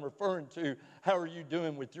you? I'm referring to, how are you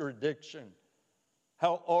doing with your addiction?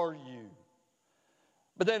 How are you?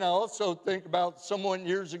 But then I also think about someone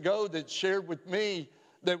years ago that shared with me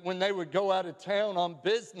that when they would go out of town on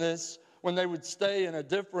business, when they would stay in a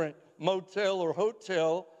different motel or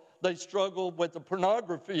hotel, they struggled with a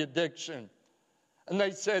pornography addiction. And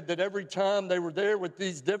they said that every time they were there with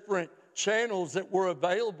these different channels that were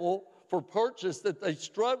available for purchase, that they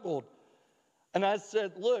struggled. And I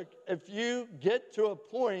said, look, if you get to a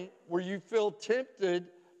point where you feel tempted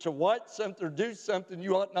to watch something or do something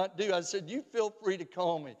you ought not do, I said, you feel free to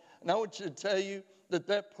call me. And I want you to tell you that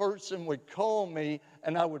that person would call me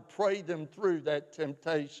and I would pray them through that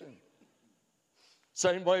temptation.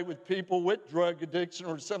 Same way with people with drug addiction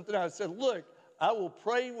or something. I said, look, I will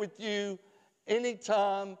pray with you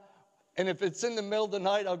anytime, and if it's in the middle of the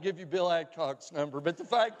night, I'll give you Bill Adcock's number. But the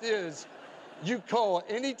fact is, you call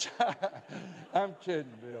anytime. I'm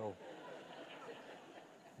kidding, Bill.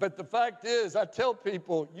 But the fact is, I tell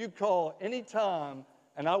people, you call anytime,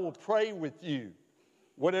 and I will pray with you,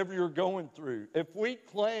 whatever you're going through. If we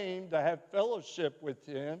claim to have fellowship with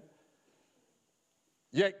Him,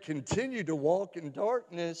 yet continue to walk in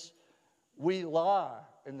darkness, we lie,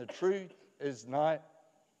 and the truth is not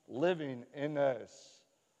living in us.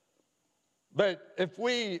 But if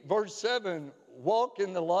we, verse 7, walk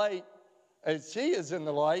in the light as He is in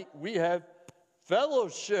the light, we have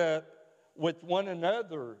fellowship with one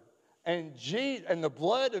another. And the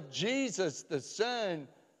blood of Jesus, the Son,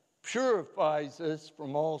 purifies us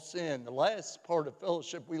from all sin. The last part of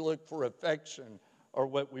fellowship, we look for affection, or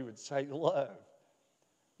what we would say love.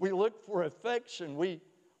 We look for affection. We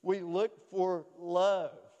look for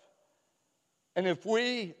love. And if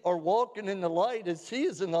we are walking in the light as He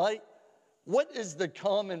is in the light, what is the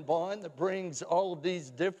common bond that brings all of these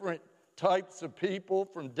different types of people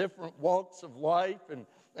from different walks of life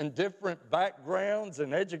and different backgrounds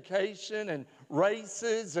and education and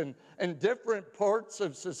races and different parts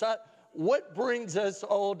of society? What brings us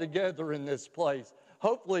all together in this place?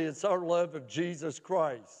 Hopefully it's our love of Jesus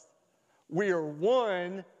Christ. We are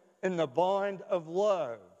one in the bond of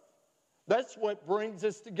love. That's what brings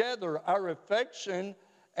us together, our affection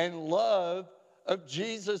and love of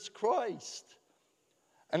Jesus Christ.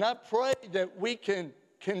 And I pray that we can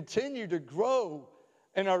continue to grow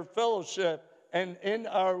in our fellowship and in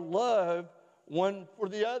our love one for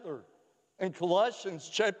the other. In Colossians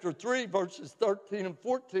chapter 3, verses 13 and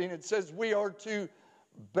 14, it says we are to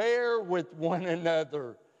bear with one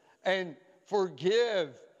another and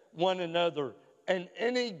forgive one another. And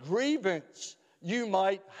any grievance you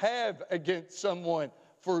might have against someone,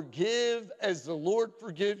 forgive as the Lord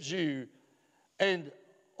forgives you. And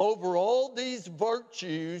over all these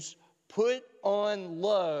virtues, put on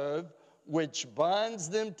love, which binds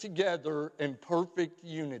them together in perfect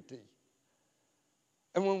unity.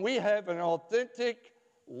 And when we have an authentic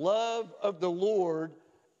love of the Lord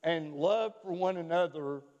and love for one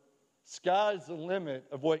another, sky's the limit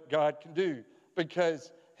of what God can do.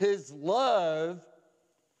 Because His love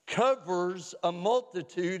covers a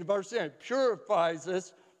multitude of our sin. It purifies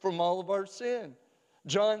us from all of our sin.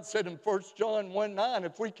 John said in 1 John 1:9,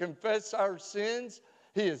 if we confess our sins,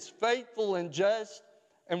 He is faithful and just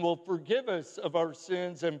and will forgive us of our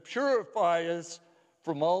sins and purify us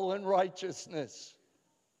from all unrighteousness.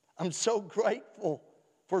 I'm so grateful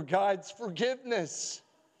for God's forgiveness.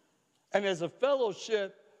 And as a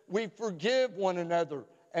fellowship, we forgive one another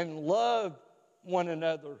and love one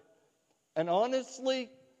another. And honestly,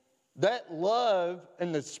 that love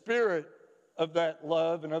and the spirit of that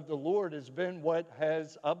love and of the Lord has been what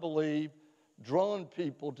has, I believe, drawn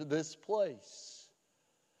people to this place.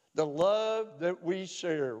 The love that we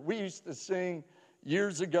share. We used to sing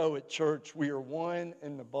years ago at church, we are one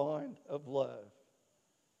in the bond of love.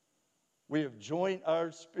 We have joined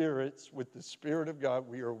our spirits with the Spirit of God.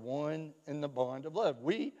 We are one in the bond of love.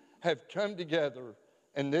 We have come together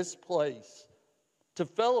in this place to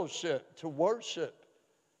fellowship, to worship,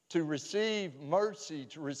 to receive mercy,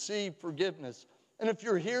 to receive forgiveness. And if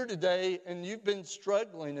you're here today and you've been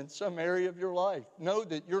struggling in some area of your life, know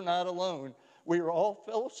that you're not alone. We are all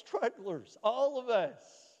fellow strugglers, all of us.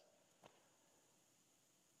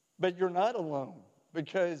 But you're not alone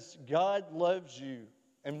because God loves you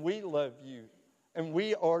and we love you. And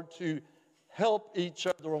we are to help each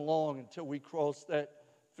other along until we cross that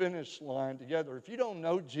finish line together. If you don't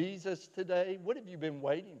know Jesus today, what have you been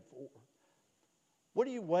waiting for? What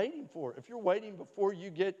are you waiting for? If you're waiting before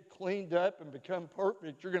you get cleaned up and become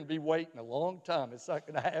perfect, you're going to be waiting a long time. It's not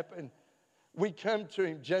going to happen. We come to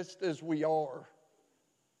Him just as we are.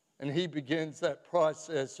 And He begins that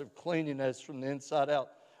process of cleaning us from the inside out.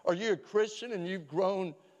 Are you a Christian and you've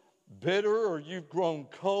grown bitter or you've grown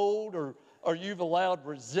cold or you've allowed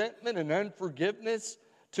resentment and unforgiveness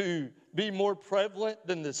to be more prevalent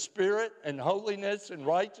than the Spirit and holiness and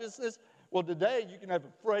righteousness? Well, today you can have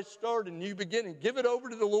a fresh start and new beginning. Give it over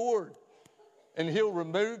to the Lord, and He'll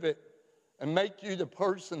remove it and make you the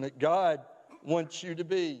person that God wants you to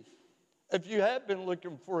be. If you have been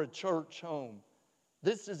looking for a church home,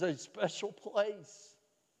 this is a special place.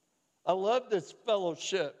 I love this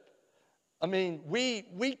fellowship. I mean,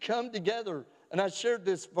 we come together, and I shared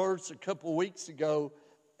this verse a couple weeks ago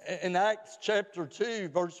in Acts chapter 2,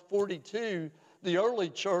 verse 42. The early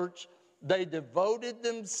church, they devoted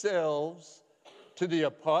themselves to the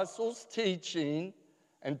apostles' teaching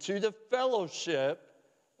and to the fellowship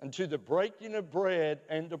and to the breaking of bread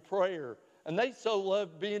and to prayer. And they so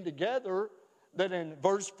loved being together that in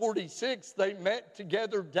verse 46, they met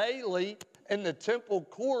together daily in the temple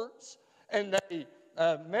courts, and they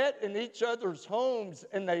met in each other's homes,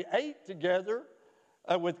 and they ate together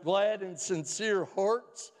with glad and sincere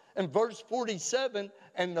hearts. And verse 47,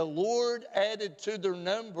 and the Lord added to their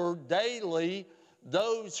number daily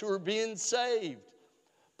those who are being saved.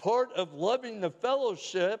 Part of loving the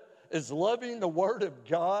fellowship is loving the Word of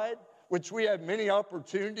God, which we have many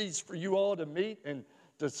opportunities for you all to meet in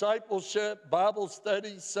discipleship, Bible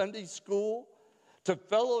study, Sunday school. To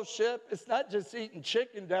fellowship, it's not just eating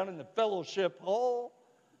chicken down in the fellowship hall,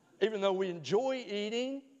 even though we enjoy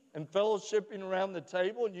eating and fellowshipping around the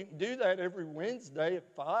table, and you can do that every Wednesday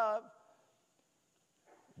at 5.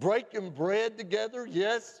 Breaking bread together,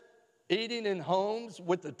 yes, eating in homes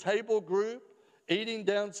with the table group, eating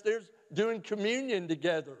downstairs, doing communion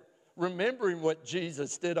together, remembering what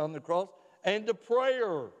Jesus did on the cross, and to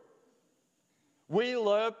prayer. We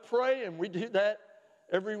love praying. We do that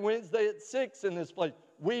every Wednesday at 6 in this place.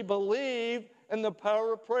 We believe in the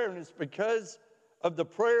power of prayer, and it's because of the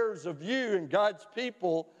prayers of you and God's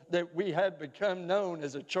people that we have become known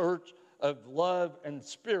as a church of love and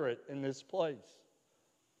spirit in this place.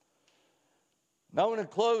 Now I want to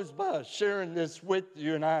close by sharing this with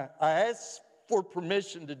you, and I asked for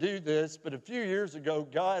permission to do this, but a few years ago,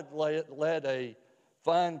 God led a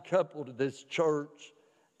fine couple to this church,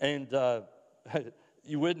 and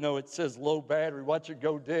you would know it says low battery. Watch it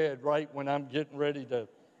go dead right when I'm getting ready to.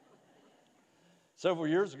 Several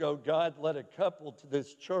years ago, God led a couple to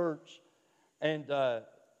this church, and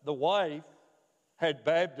the wife had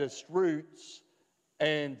Baptist roots,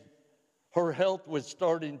 and her health was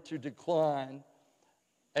starting to decline,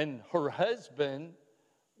 and her husband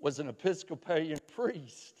was an Episcopalian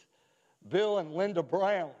priest, Bill and Linda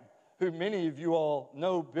Brown, who many of you all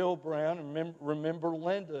know Bill Brown and remember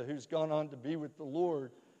Linda, who's gone on to be with the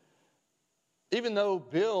Lord. Even though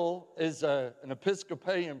Bill is an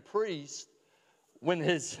Episcopalian priest, when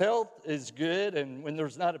his health is good and when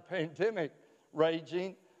there's not a pandemic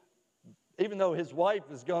raging, even though his wife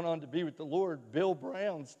has gone on to be with the Lord, Bill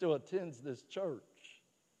Brown still attends this church.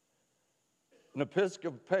 An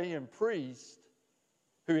Episcopalian priest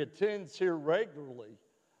who attends here regularly.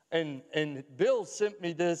 And Bill sent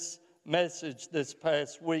me this message this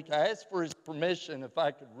past week. I asked for his permission if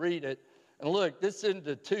I could read it. And look, this isn't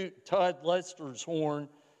to toot Todd Lester's horn.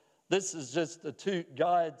 This is just to toot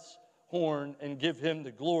God's horn and give him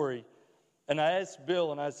the glory. And I asked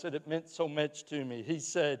Bill, and I said it meant so much to me. He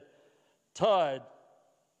said, Todd,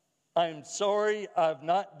 I'm sorry I've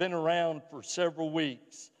not been around for several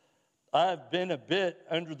weeks. I've been a bit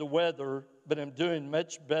under the weather, but I'm doing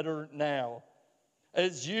much better now.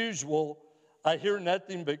 As usual, I hear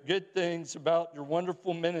nothing but good things about your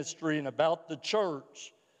wonderful ministry and about the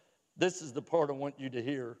church. This is the part I want you to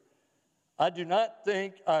hear. I do not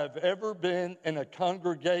think I've ever been in a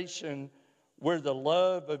congregation where the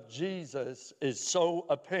love of Jesus is so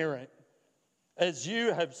apparent. As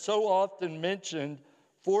you have so often mentioned,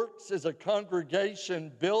 Forks is a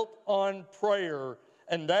congregation built on prayer,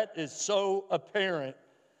 and that is so apparent.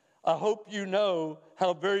 I hope you know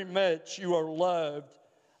how very much you are loved.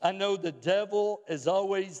 I know the devil is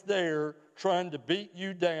always there trying to beat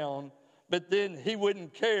you down, but then he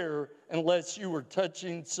wouldn't care unless you were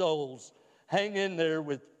touching souls. Hang in there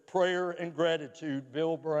with prayer and gratitude,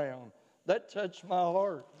 Bill Brown. That touched my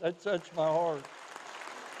heart. That touched my heart.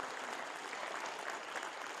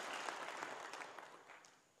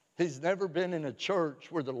 He's never been in a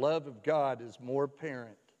church where the love of God is more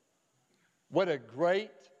apparent. What a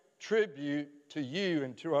great tribute to you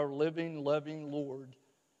and to our living, loving Lord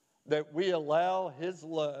that we allow His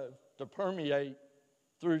love to permeate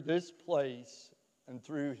through this place and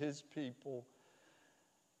through His people.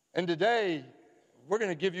 And today, we're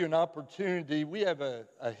going to give you an opportunity. We have a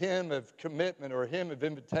hymn of commitment or a hymn of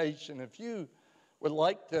invitation. If you would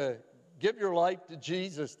like to give your life to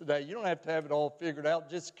Jesus today, you don't have to have it all figured out.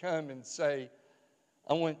 Just come and say,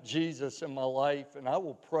 I want Jesus in my life, and I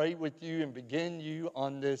will pray with you and begin you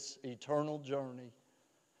on this eternal journey.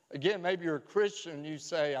 Again, maybe you're a Christian and you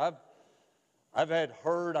say, I've had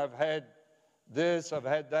hurt, I've had this, I've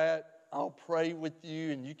had that. I'll pray with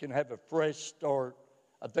you and you can have a fresh start.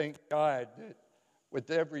 I thank God that with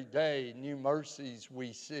every day, new mercies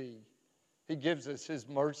we see. He gives us His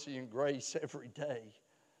mercy and grace every day.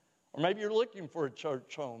 Or maybe you're looking for a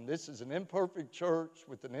church home. This is an imperfect church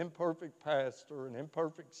with an imperfect pastor, an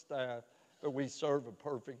imperfect staff, but we serve a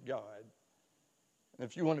perfect God. And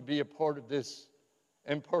if you want to be a part of this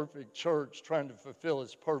imperfect church trying to fulfill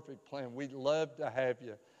His perfect plan, we'd love to have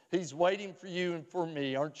you. He's waiting for you and for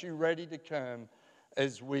me. Aren't you ready to come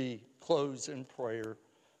as we close in prayer?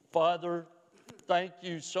 Father, thank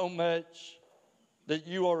you so much that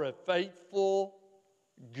you are a faithful,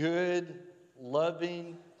 good,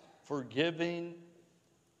 loving, forgiving,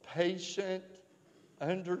 patient,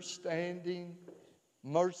 understanding,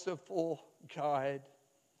 merciful God.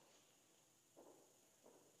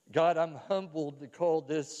 God, I'm humbled to call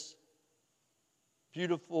this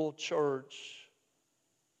beautiful church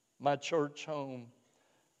my church home.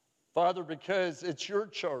 Father, because it's your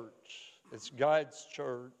church, it's God's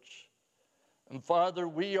church. And Father,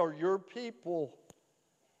 we are your people.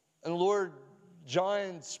 And Lord,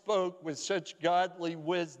 John spoke with such godly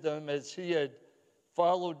wisdom as he had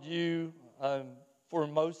followed you for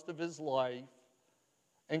most of his life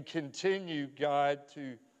and continue, God,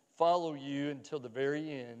 to follow you until the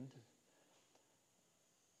very end.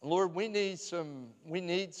 Lord, we need some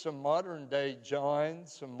modern day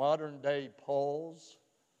Johns, some modern day Pauls,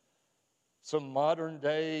 some modern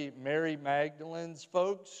day Mary Magdalens,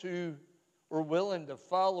 folks who were willing to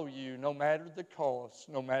follow you no matter the cost,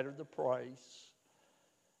 no matter the price.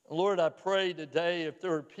 Lord, I pray today if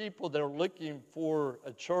there are people that are looking for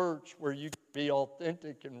a church where you can be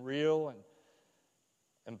authentic and real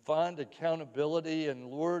and find accountability and,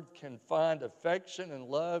 Lord, can find affection and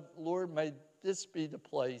love, Lord, may this be the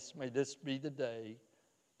place, may this be the day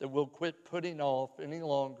that we'll quit putting off any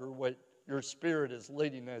longer what your Spirit is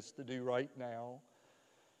leading us to do right now.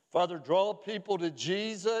 Father, draw people to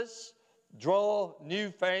Jesus, draw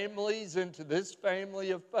new families into this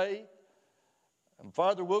family of faith. And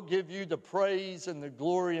Father, we'll give you the praise and the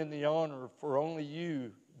glory and the honor, for only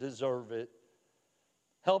you deserve it.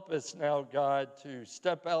 Help us now, God, to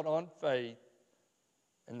step out on faith.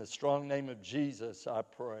 In the strong name of Jesus, I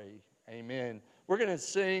pray. Amen. We're going to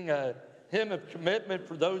sing a hymn of commitment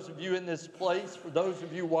for those of you in this place. For those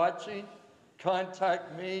of you watching,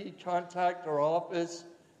 contact me, contact our office.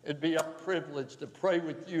 It'd be our privilege to pray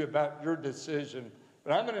with you about your decision.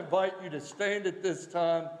 But I'm going to invite you to stand at this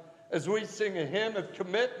time as we sing a hymn of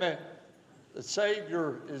commitment. The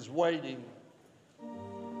Savior is waiting.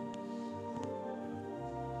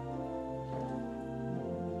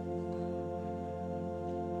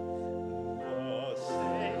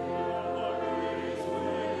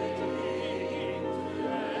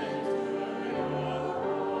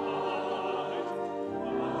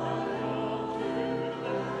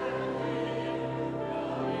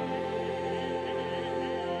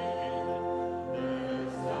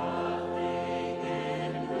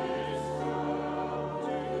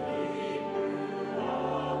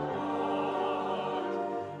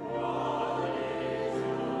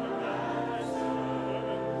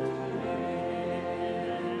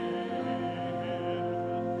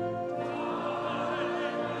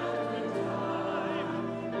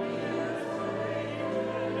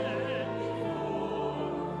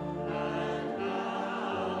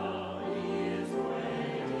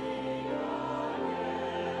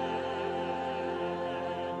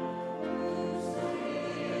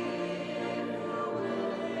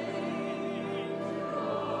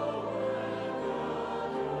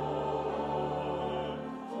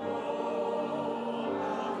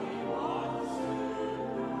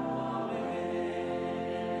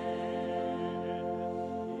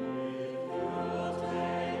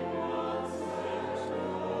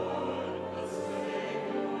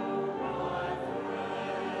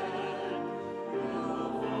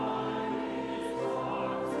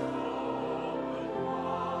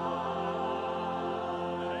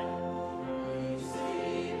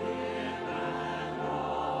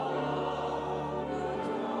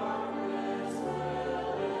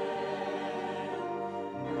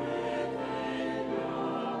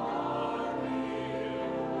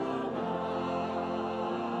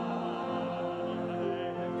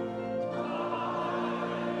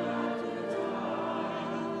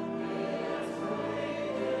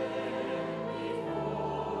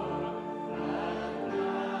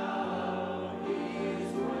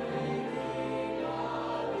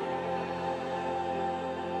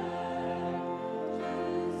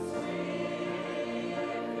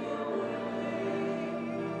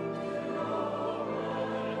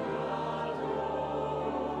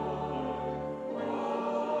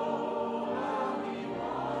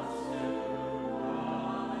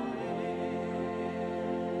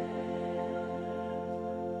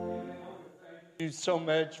 you so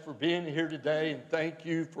much for being here today, and thank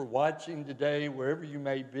you for watching today, wherever you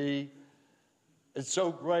may be. It's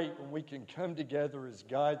so great when we can come together as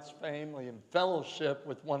God's family and fellowship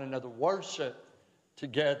with one another, worship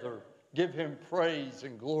together, give Him praise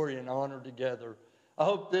and glory and honor together. I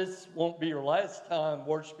hope this won't be your last time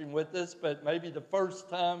worshiping with us, but maybe the first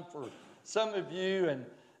time for some of you,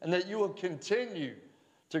 and that you will continue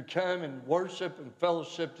to come and worship and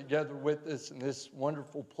fellowship together with us in this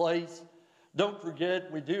wonderful place. Don't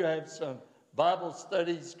forget, we do have some Bible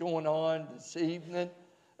studies going on this evening,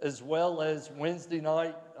 as well as Wednesday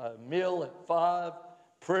night meal at 5,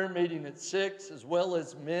 prayer meeting at 6, as well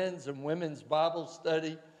as men's and women's Bible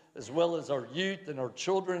study, as well as our youth and our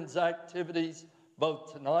children's activities,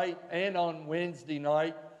 both tonight and on Wednesday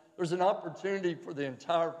night. There's an opportunity for the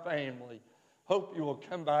entire family. Hope you will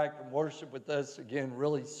come back and worship with us again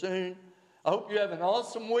really soon. I hope you have an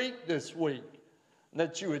awesome week this week, and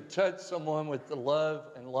that you would touch someone with the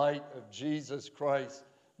love and light of Jesus Christ.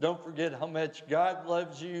 Don't forget how much God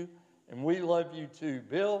loves you, and we love you too.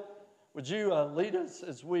 Bill, would you lead us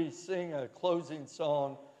as we sing a closing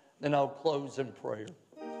song, then I'll close in prayer.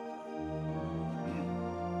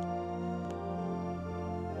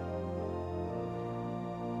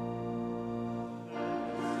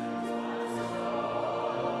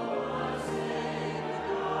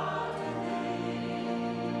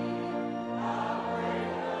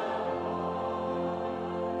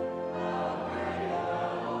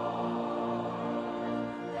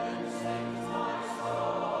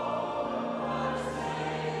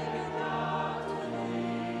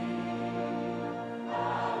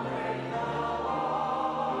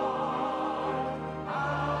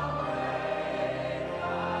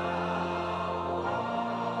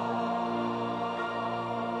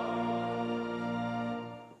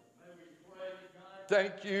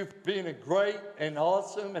 Thank you for being a great and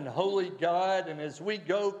awesome and holy God. And as we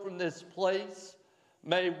go from this place,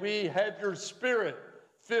 may we have your Spirit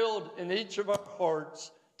filled in each of our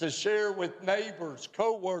hearts to share with neighbors,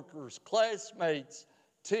 co-workers, classmates,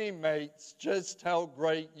 teammates, just how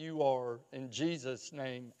great you are. In Jesus'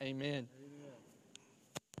 name, amen.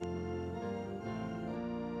 Amen.